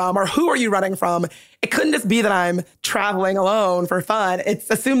running from, or who are you running from? It couldn't just be that I'm traveling alone for fun.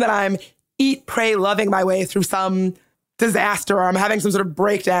 It's assumed that I'm eat, pray, loving my way through some disaster, or I'm having some sort of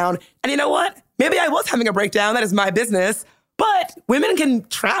breakdown. And you know what? Maybe I was having a breakdown. That is my business. But women can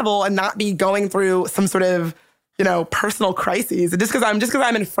travel and not be going through some sort of, you know, personal crises. Just because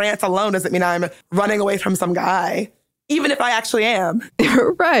I'm in France alone doesn't mean I'm running away from some guy, even if I actually am.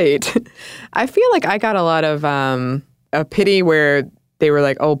 Right. I feel like I got a lot of a pity where they were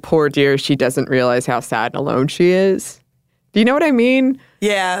like, "Oh, poor dear, she doesn't realize how sad and alone she is." Do you know what I mean?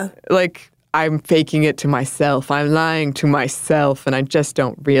 Yeah. Like, I'm faking it to myself. I'm lying to myself, and I just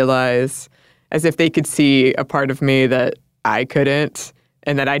don't realize, as if they could see a part of me that I couldn't,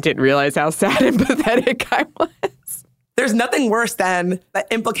 and that I didn't realize how sad and pathetic I was. There's nothing worse than the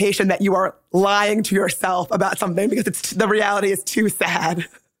implication that you are lying to yourself about something because the reality is too sad.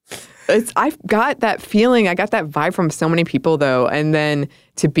 I've got that feeling. I got that vibe from so many people, though. And then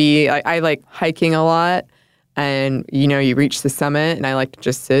to be, I like hiking a lot. And, you know, you reach the summit, and I like to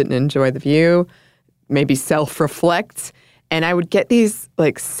just sit and enjoy the view, maybe self-reflect. And I would get these,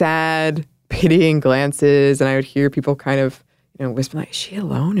 like, sad, pitying glances, and I would hear people kind of, you know, whisper, like, "Is she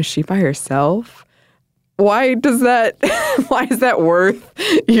alone? Is she by herself?" Why is that worth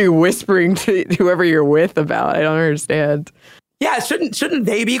you whispering to whoever you're with about? I don't understand. Yeah, shouldn't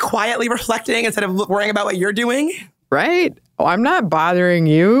they be quietly reflecting instead of worrying about what you're doing? Right? Oh, I'm not bothering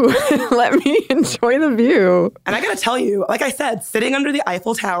you. Let me enjoy the view. And I gotta tell you, like I said, sitting under the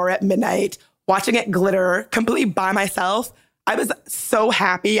Eiffel Tower at midnight, watching it glitter completely by myself, I was so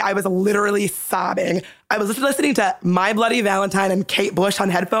happy. I was literally sobbing. I was listening to My Bloody Valentine and Kate Bush on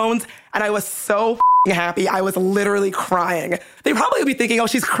headphones, and I was so happy. I was literally crying. They probably would be thinking, "Oh,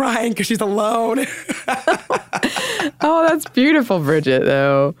 she's crying because she's alone." Oh, that's beautiful, Bridget,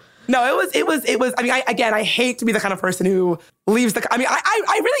 though. No, it was. I mean, I hate to be the kind of person who leaves the. I mean,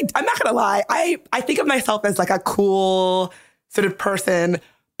 I really, I'm not gonna lie. I think of myself as like a cool sort of person,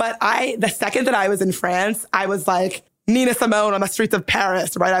 but the second that I was in France, I was like Nina Simone on the streets of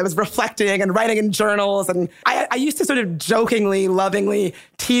Paris, right? I was reflecting and writing in journals, and I used to sort of jokingly, lovingly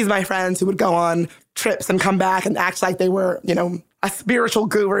tease my friends who would go on trips and come back and act like they were, you know, a spiritual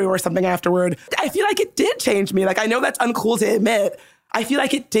guru or something afterward. I feel like it did change me. Like, I know that's uncool to admit. I feel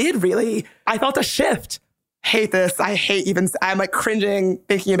like it did really. I felt a shift. Hate this. I'm like cringing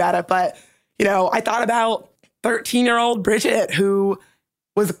thinking about it. But, you know, I thought about 13-year-old Bridget, who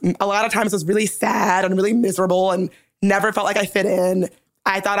was a lot of times was really sad and really miserable and never felt like I fit in.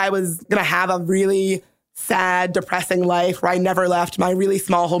 I thought I was going to have a really sad, depressing life where I never left my really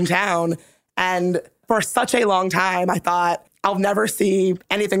small hometown. And for such a long time, I thought I'll never see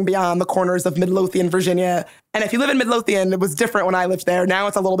anything beyond the corners of Midlothian, Virginia. And if you live in Midlothian, it was different when I lived there. Now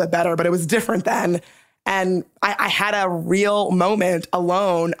it's a little bit better, but it was different then. And I had a real moment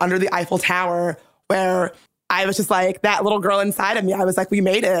alone under the Eiffel Tower where I was just like, that little girl inside of me, I was like, we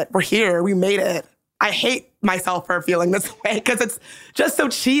made it. We're here. We made it. I hate myself for feeling this way because it's just so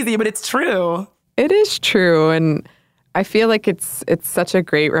cheesy, but it's true. It is true. And I feel like it's such a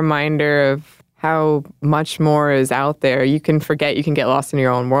great reminder of how much more is out there. You can forget, you can get lost in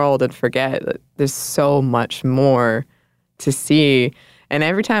your own world and forget that there's so much more to see. And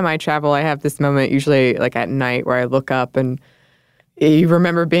every time I travel, I have this moment, usually like at night, where I look up and you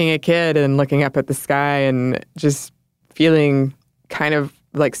remember being a kid and looking up at the sky and just feeling kind of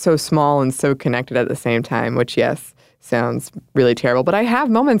like so small and so connected at the same time, which, yes, sounds really terrible. But I have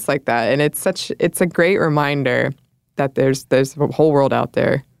moments like that. And it's a great reminder that there's a whole world out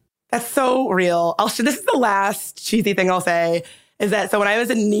there. That's so real. This is the last cheesy thing I'll say, is that so when I was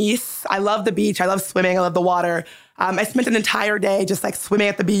in Nice, I love the beach. I love swimming. I love the water. I spent an entire day just like swimming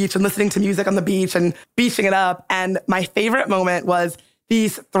at the beach and listening to music on the beach and beaching it up. And my favorite moment was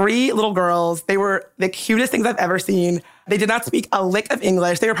these 3 little girls. They were the cutest things I've ever seen. They did not speak a lick of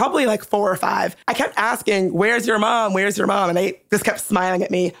English. They were probably like 4 or 5. I kept asking, "Where's your mom? Where's your mom?" And they just kept smiling at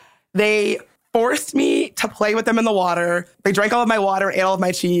me. They forced me to play with them in the water. They drank all of my water and ate all of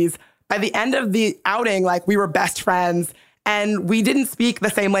my cheese. By the end of the outing, like, we were best friends and we didn't speak the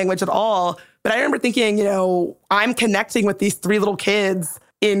same language at all. But I remember thinking, I'm connecting with these 3 little kids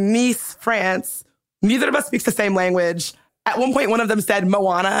in Nice, France. Neither of us speaks the same language. At one point, one of them said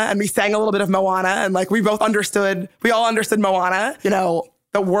Moana, and we sang a little bit of Moana, and like we all understood Moana.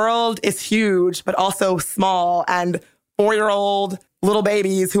 The world is huge, but also small, and 4-year-old little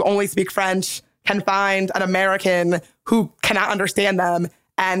babies who only speak French can find an American who cannot understand them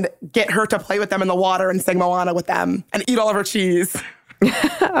and get her to play with them in the water and sing Moana with them and eat all of her cheese.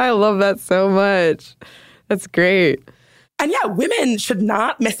 I love that so much. That's great. And yeah, women should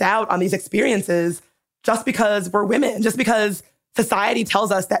not miss out on these experiences just because we're women, just because society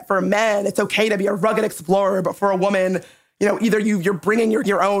tells us that for men, it's okay to be a rugged explorer, but for a woman, either you're bringing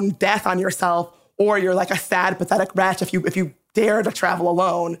your own death on yourself, or you're like a sad, pathetic wretch if you dare to travel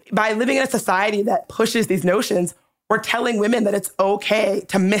alone. By living in a society that pushes these notions, we're telling women that it's okay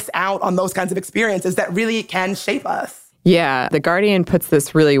to miss out on those kinds of experiences that really can shape us. Yeah, The Guardian puts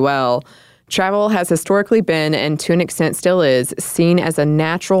this really well. Travel has historically been, and to an extent still is, seen as a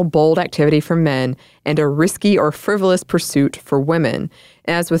natural, bold activity for men and a risky or frivolous pursuit for women.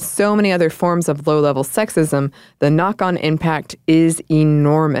 As with so many other forms of low-level sexism, the knock-on impact is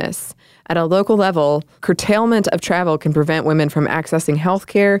enormous. At a local level, curtailment of travel can prevent women from accessing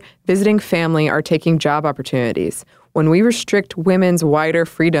healthcare, visiting family, or taking job opportunities. When we restrict women's wider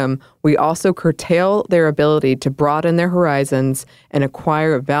freedom, we also curtail their ability to broaden their horizons and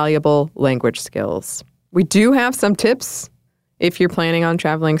acquire valuable language skills. We do have some tips if you're planning on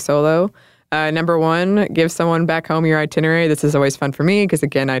traveling solo. Number 1, give someone back home your itinerary. This is always fun for me because,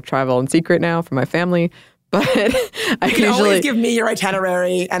 again, I travel in secret now for my family. But you can always give me your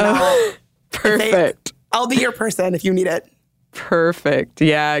itinerary and perfect. I'll be your person if you need it. Perfect.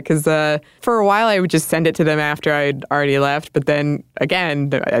 Yeah, because for a while I would just send it to them after I'd already left. But then, again,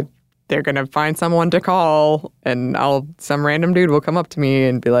 they're going to find someone to call, and some random dude will come up to me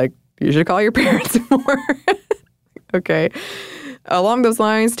and be like, "You should call your parents more." Okay. Along those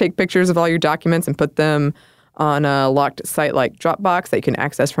lines, take pictures of all your documents and put them on a locked site like Dropbox that you can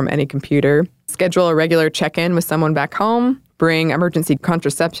access from any computer. Schedule a regular check-in with someone back home. Bring emergency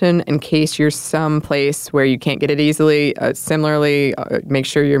contraception in case you're someplace where you can't get it easily. Similarly, make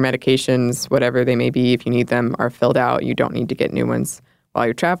sure your medications, whatever they may be, if you need them, are filled out. You don't need to get new ones while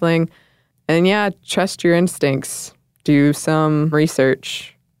you're traveling. And yeah, trust your instincts. Do some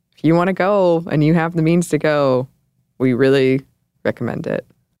research. If you want to go and you have the means to go, we really recommend it.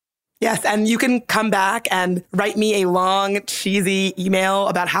 Yes, and you can come back and write me a long, cheesy email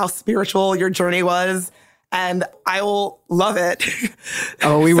about how spiritual your journey was, and I will love it.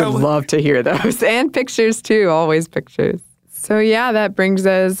 Oh, we would love to hear those. And pictures, too. Always pictures. So, yeah, that brings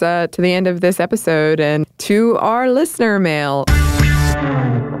us to the end of this episode and to our listener mail.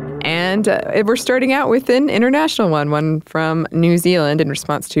 And we're starting out with an international one from New Zealand in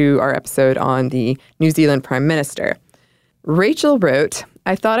response to our episode on the New Zealand Prime Minister. Rachel wrote,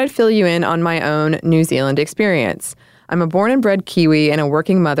 "I thought I'd fill you in on my own New Zealand experience. I'm a born and bred Kiwi and a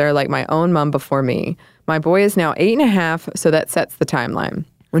working mother like my own mom before me. My boy is now 8.5, so that sets the timeline.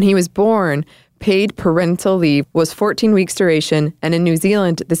 When he was born, paid parental leave was 14 weeks duration, and in New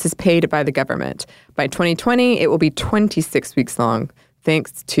Zealand, this is paid by the government. By 2020, it will be 26 weeks long,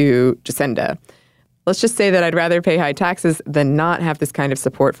 thanks to Jacinda. Let's just say that I'd rather pay high taxes than not have this kind of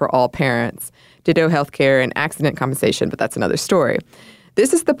support for all parents. Ditto healthcare and accident compensation, but that's another story.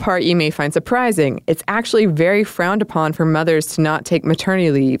 This is the part you may find surprising. It's actually very frowned upon for mothers to not take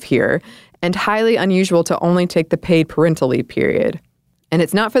maternity leave here, and highly unusual to only take the paid parental leave period. And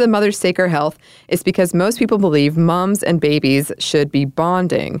it's not for the mother's sake or health. It's because most people believe moms and babies should be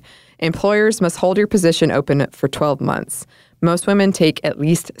bonding. Employers must hold your position open for 12 months. Most women take at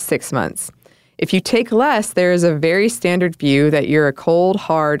least 6 months. If you take less, there is a very standard view that you're a cold,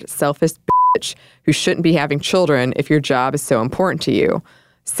 hard, selfish bitch who shouldn't be having children if your job is so important to you.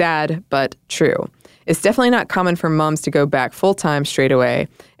 Sad, but true. It's definitely not common for moms to go back full-time straight away,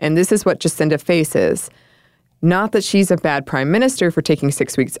 and this is what Jacinda faces. Not that she's a bad prime minister for taking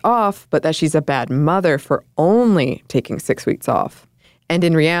 6 weeks off, but that she's a bad mother for only taking 6 weeks off. And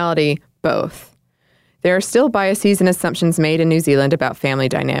in reality, both. There are still biases and assumptions made in New Zealand about family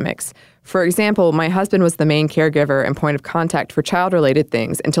dynamics. For example, my husband was the main caregiver and point of contact for child-related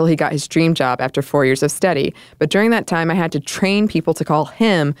things until he got his dream job after 4 years of study. But during that time, I had to train people to call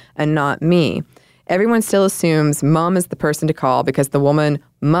him and not me. Everyone still assumes mom is the person to call because the woman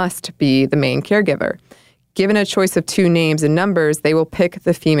must be the main caregiver. Given a choice of 2 names and numbers, they will pick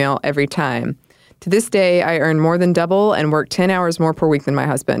the female every time. To this day, I earn more than double and work 10 hours more per week than my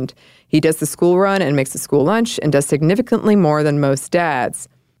husband. He does the school run and makes the school lunch and does significantly more than most dads.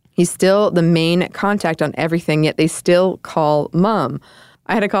 He's still the main contact on everything, yet they still call mom.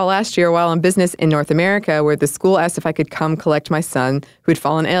 I had a call last year while in business in North America where the school asked if I could come collect my son who had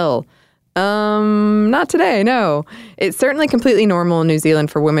fallen ill. Not today, no. It's certainly completely normal in New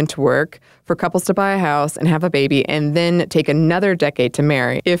Zealand for women to work, for couples to buy a house and have a baby, and then take another decade to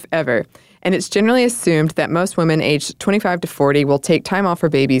marry, if ever. And it's generally assumed that most women aged 25 to 40 will take time off for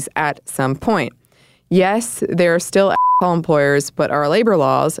babies at some point. Yes, there are still asshole employers, but our labor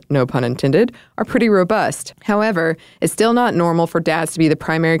laws, no pun intended, are pretty robust. However, it's still not normal for dads to be the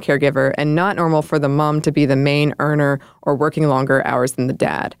primary caregiver and not normal for the mom to be the main earner or working longer hours than the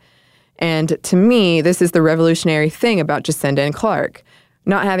dad. And to me, this is the revolutionary thing about Jacinda and Clark.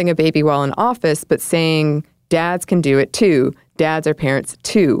 Not having a baby while in office, but saying dads can do it too. Dads are parents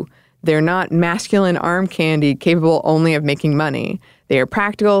too. They're not masculine arm candy capable only of making money. They are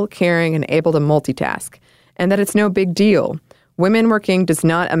practical, caring, and able to multitask. And that it's no big deal. Women working does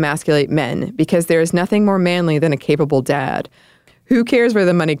not emasculate men because there is nothing more manly than a capable dad. Who cares where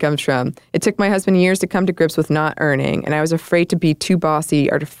the money comes from? It took my husband years to come to grips with not earning, and I was afraid to be too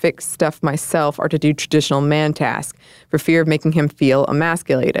bossy or to fix stuff myself or to do traditional man tasks for fear of making him feel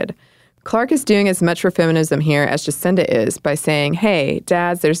emasculated. Clark is doing as much for feminism here as Jacinda is by saying, hey,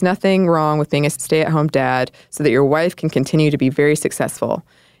 dads, there's nothing wrong with being a stay-at-home dad so that your wife can continue to be very successful.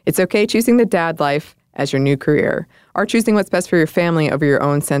 It's okay choosing the dad life as your new career, or choosing what's best for your family over your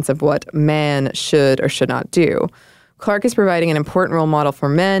own sense of what man should or should not do. Clark is providing an important role model for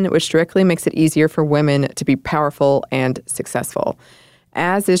men, which directly makes it easier for women to be powerful and successful.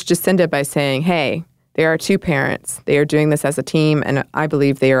 As is Jacinda by saying, hey, there are 2 parents. They are doing this as a team, and I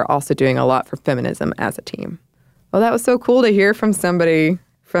believe they are also doing a lot for feminism as a team. Well, that was so cool to hear from somebody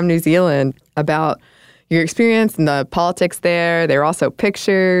from New Zealand about your experience and the politics there. There were also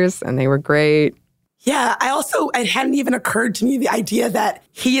pictures, and they were great. Yeah, it hadn't even occurred to me the idea that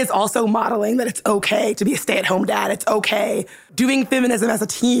he is also modeling that it's okay to be a stay-at-home dad. It's okay doing feminism as a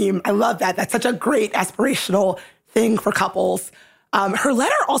team. I love that. That's such a great aspirational thing for couples. Her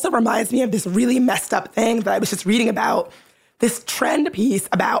letter also reminds me of this really messed up thing that I was just reading about, this trend piece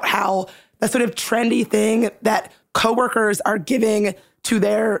about how the sort of trendy thing that coworkers are giving to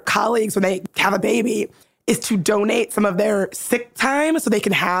their colleagues when they have a baby is to donate some of their sick time so they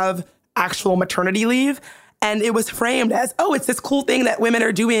can have actual maternity leave. And it was framed as, oh, it's this cool thing that women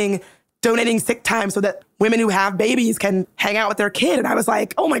are doing, donating sick time so that women who have babies can hang out with their kid. And I was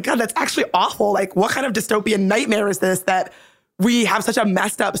like, oh my God, that's actually awful. Like, what kind of dystopian nightmare is this that we have such a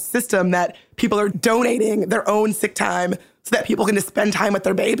messed up system that people are donating their own sick time so that people can just spend time with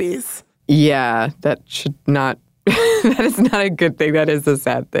their babies? Yeah, that should not, that is not a good thing. That is a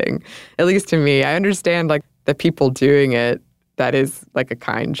sad thing, at least to me. I understand like the people doing it. That is like a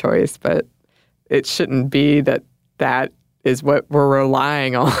kind choice, but it shouldn't be that is what we're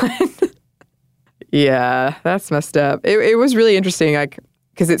relying on. Yeah, that's messed up. It was really interesting, like,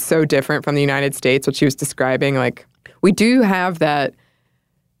 because it's so different from the United States, what she was describing. Like, we do have that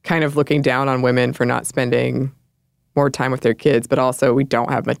kind of looking down on women for not spending more time with their kids, but also we don't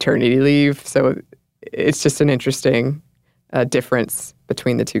have maternity leave. So it's just an interesting difference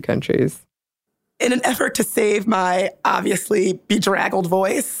between the 2 countries. In an effort to save my obviously bedraggled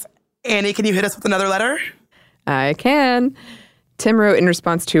voice, Annie, can you hit us with another letter? I can. Tim wrote in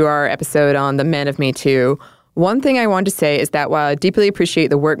response to our episode on the men of Me Too, one thing I want to say is that while I deeply appreciate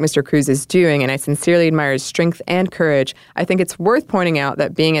the work Mr. Cruz is doing and I sincerely admire his strength and courage, I think it's worth pointing out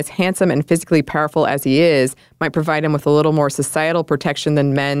that being as handsome and physically powerful as he is might provide him with a little more societal protection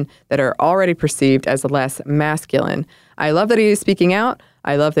than men that are already perceived as less masculine. I love that he is speaking out.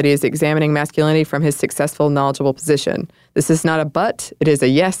 I love that he is examining masculinity from his successful, knowledgeable position. This is not a but, it is a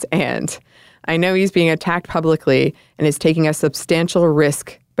yes and. I know he's being attacked publicly and is taking a substantial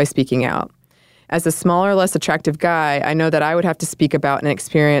risk by speaking out. As a smaller, less attractive guy, I know that I would have to speak about an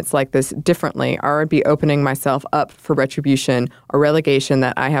experience like this differently, or I would be opening myself up for retribution or relegation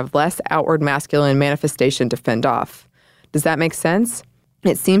that I have less outward masculine manifestation to fend off. Does that make sense?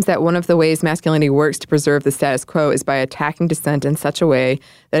 It seems that one of the ways masculinity works to preserve the status quo is by attacking dissent in such a way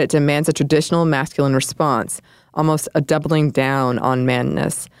that it demands a traditional masculine response, almost a doubling down on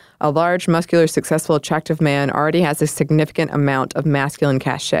manness. A large, muscular, successful, attractive man already has a significant amount of masculine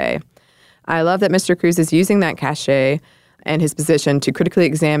cachet. I love that Mr. Cruz is using that cachet and his position to critically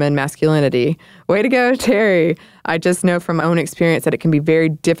examine masculinity. Way to go, Terry. I just know from my own experience that it can be very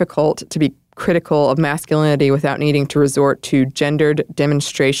difficult to be critical of masculinity without needing to resort to gendered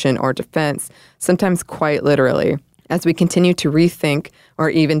demonstration or defense, sometimes quite literally. As we continue to rethink or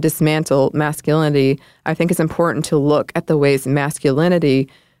even dismantle masculinity, I think it's important to look at the ways masculinity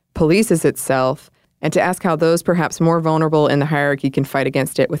polices itself and to ask how those perhaps more vulnerable in the hierarchy can fight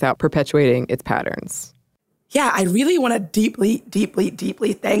against it without perpetuating its patterns. Yeah, I really want to deeply, deeply,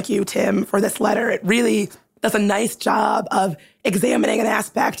 deeply thank you, Tim, for this letter. It really does a nice job of examining an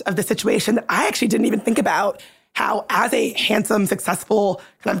aspect of the situation that I actually didn't even think about, how as a handsome, successful,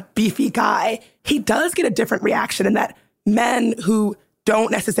 kind of beefy guy, he does get a different reaction in that men who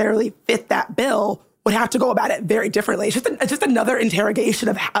don't necessarily fit that bill would have to go about it very differently. It's just another interrogation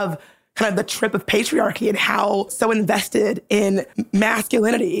of kind of the trip of patriarchy and how so invested in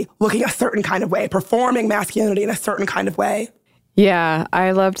masculinity looking a certain kind of way, performing masculinity in a certain kind of way. Yeah,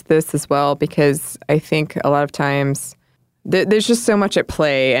 I loved this as well because I think a lot of times there's just so much at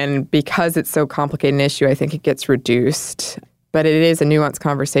play, and because it's so complicated an issue, I think it gets reduced. But it is a nuanced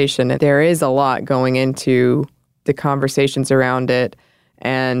conversation. There is a lot going into the conversations around it,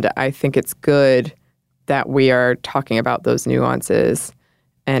 and I think it's good that we are talking about those nuances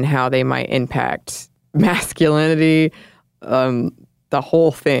and how they might impact masculinity, the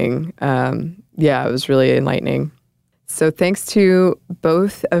whole thing. Yeah, it was really enlightening. So thanks to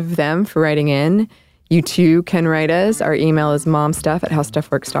both of them for writing in. You too can write us. Our email is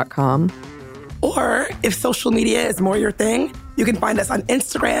momstuff@howstuffworks.com. Or if social media is more your thing, you can find us on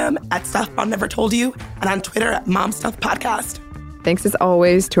Instagram @Stuff Mom Never Told You and on Twitter @MomStuffPodcast. Thanks as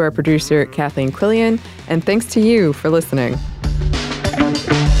always to our producer, Kathleen Quillian, and thanks to you for listening.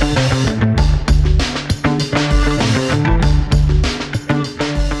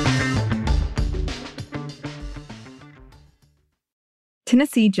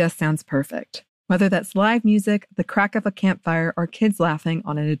 Tennessee just sounds perfect, whether that's live music, the crack of a campfire, or kids laughing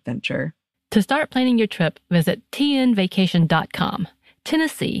on an adventure. To start planning your trip, visit tnvacation.com.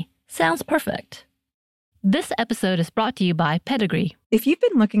 Tennessee sounds perfect. This episode is brought to you by Pedigree. If you've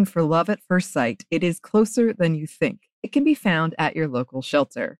been looking for love at first sight, it is closer than you think. It can be found at your local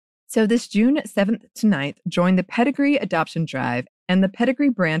shelter. So this June 7th to 9th, join the Pedigree Adoption Drive, and the Pedigree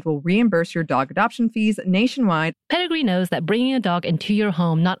brand will reimburse your dog adoption fees nationwide. Pedigree knows that bringing a dog into your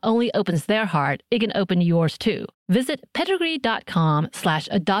home not only opens their heart, it can open yours too. Visit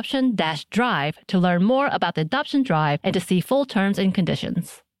pedigree.com/adoption-drive to learn more about the adoption drive and to see full terms and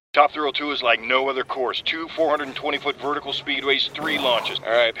conditions. Top Thrill 2 is like no other course. 2 420-foot vertical speedways, 3 launches. All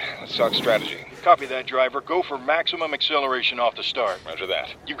right, let's talk strategy. Copy that, driver. Go for maximum acceleration off the start. Roger that.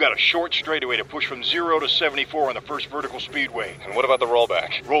 You've got a short straightaway to push from 0 to 74 on the first vertical speedway. And what about the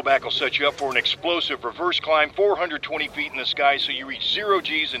rollback? Rollback will set you up for an explosive reverse climb 420 feet in the sky so you reach 0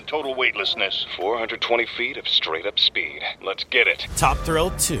 Gs in total weightlessness. 420 feet of straight-up speed. Let's get it. Top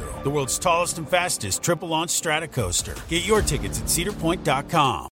Thrill 2, the world's tallest and fastest triple-launch strata coaster. Get your tickets at cedarpoint.com.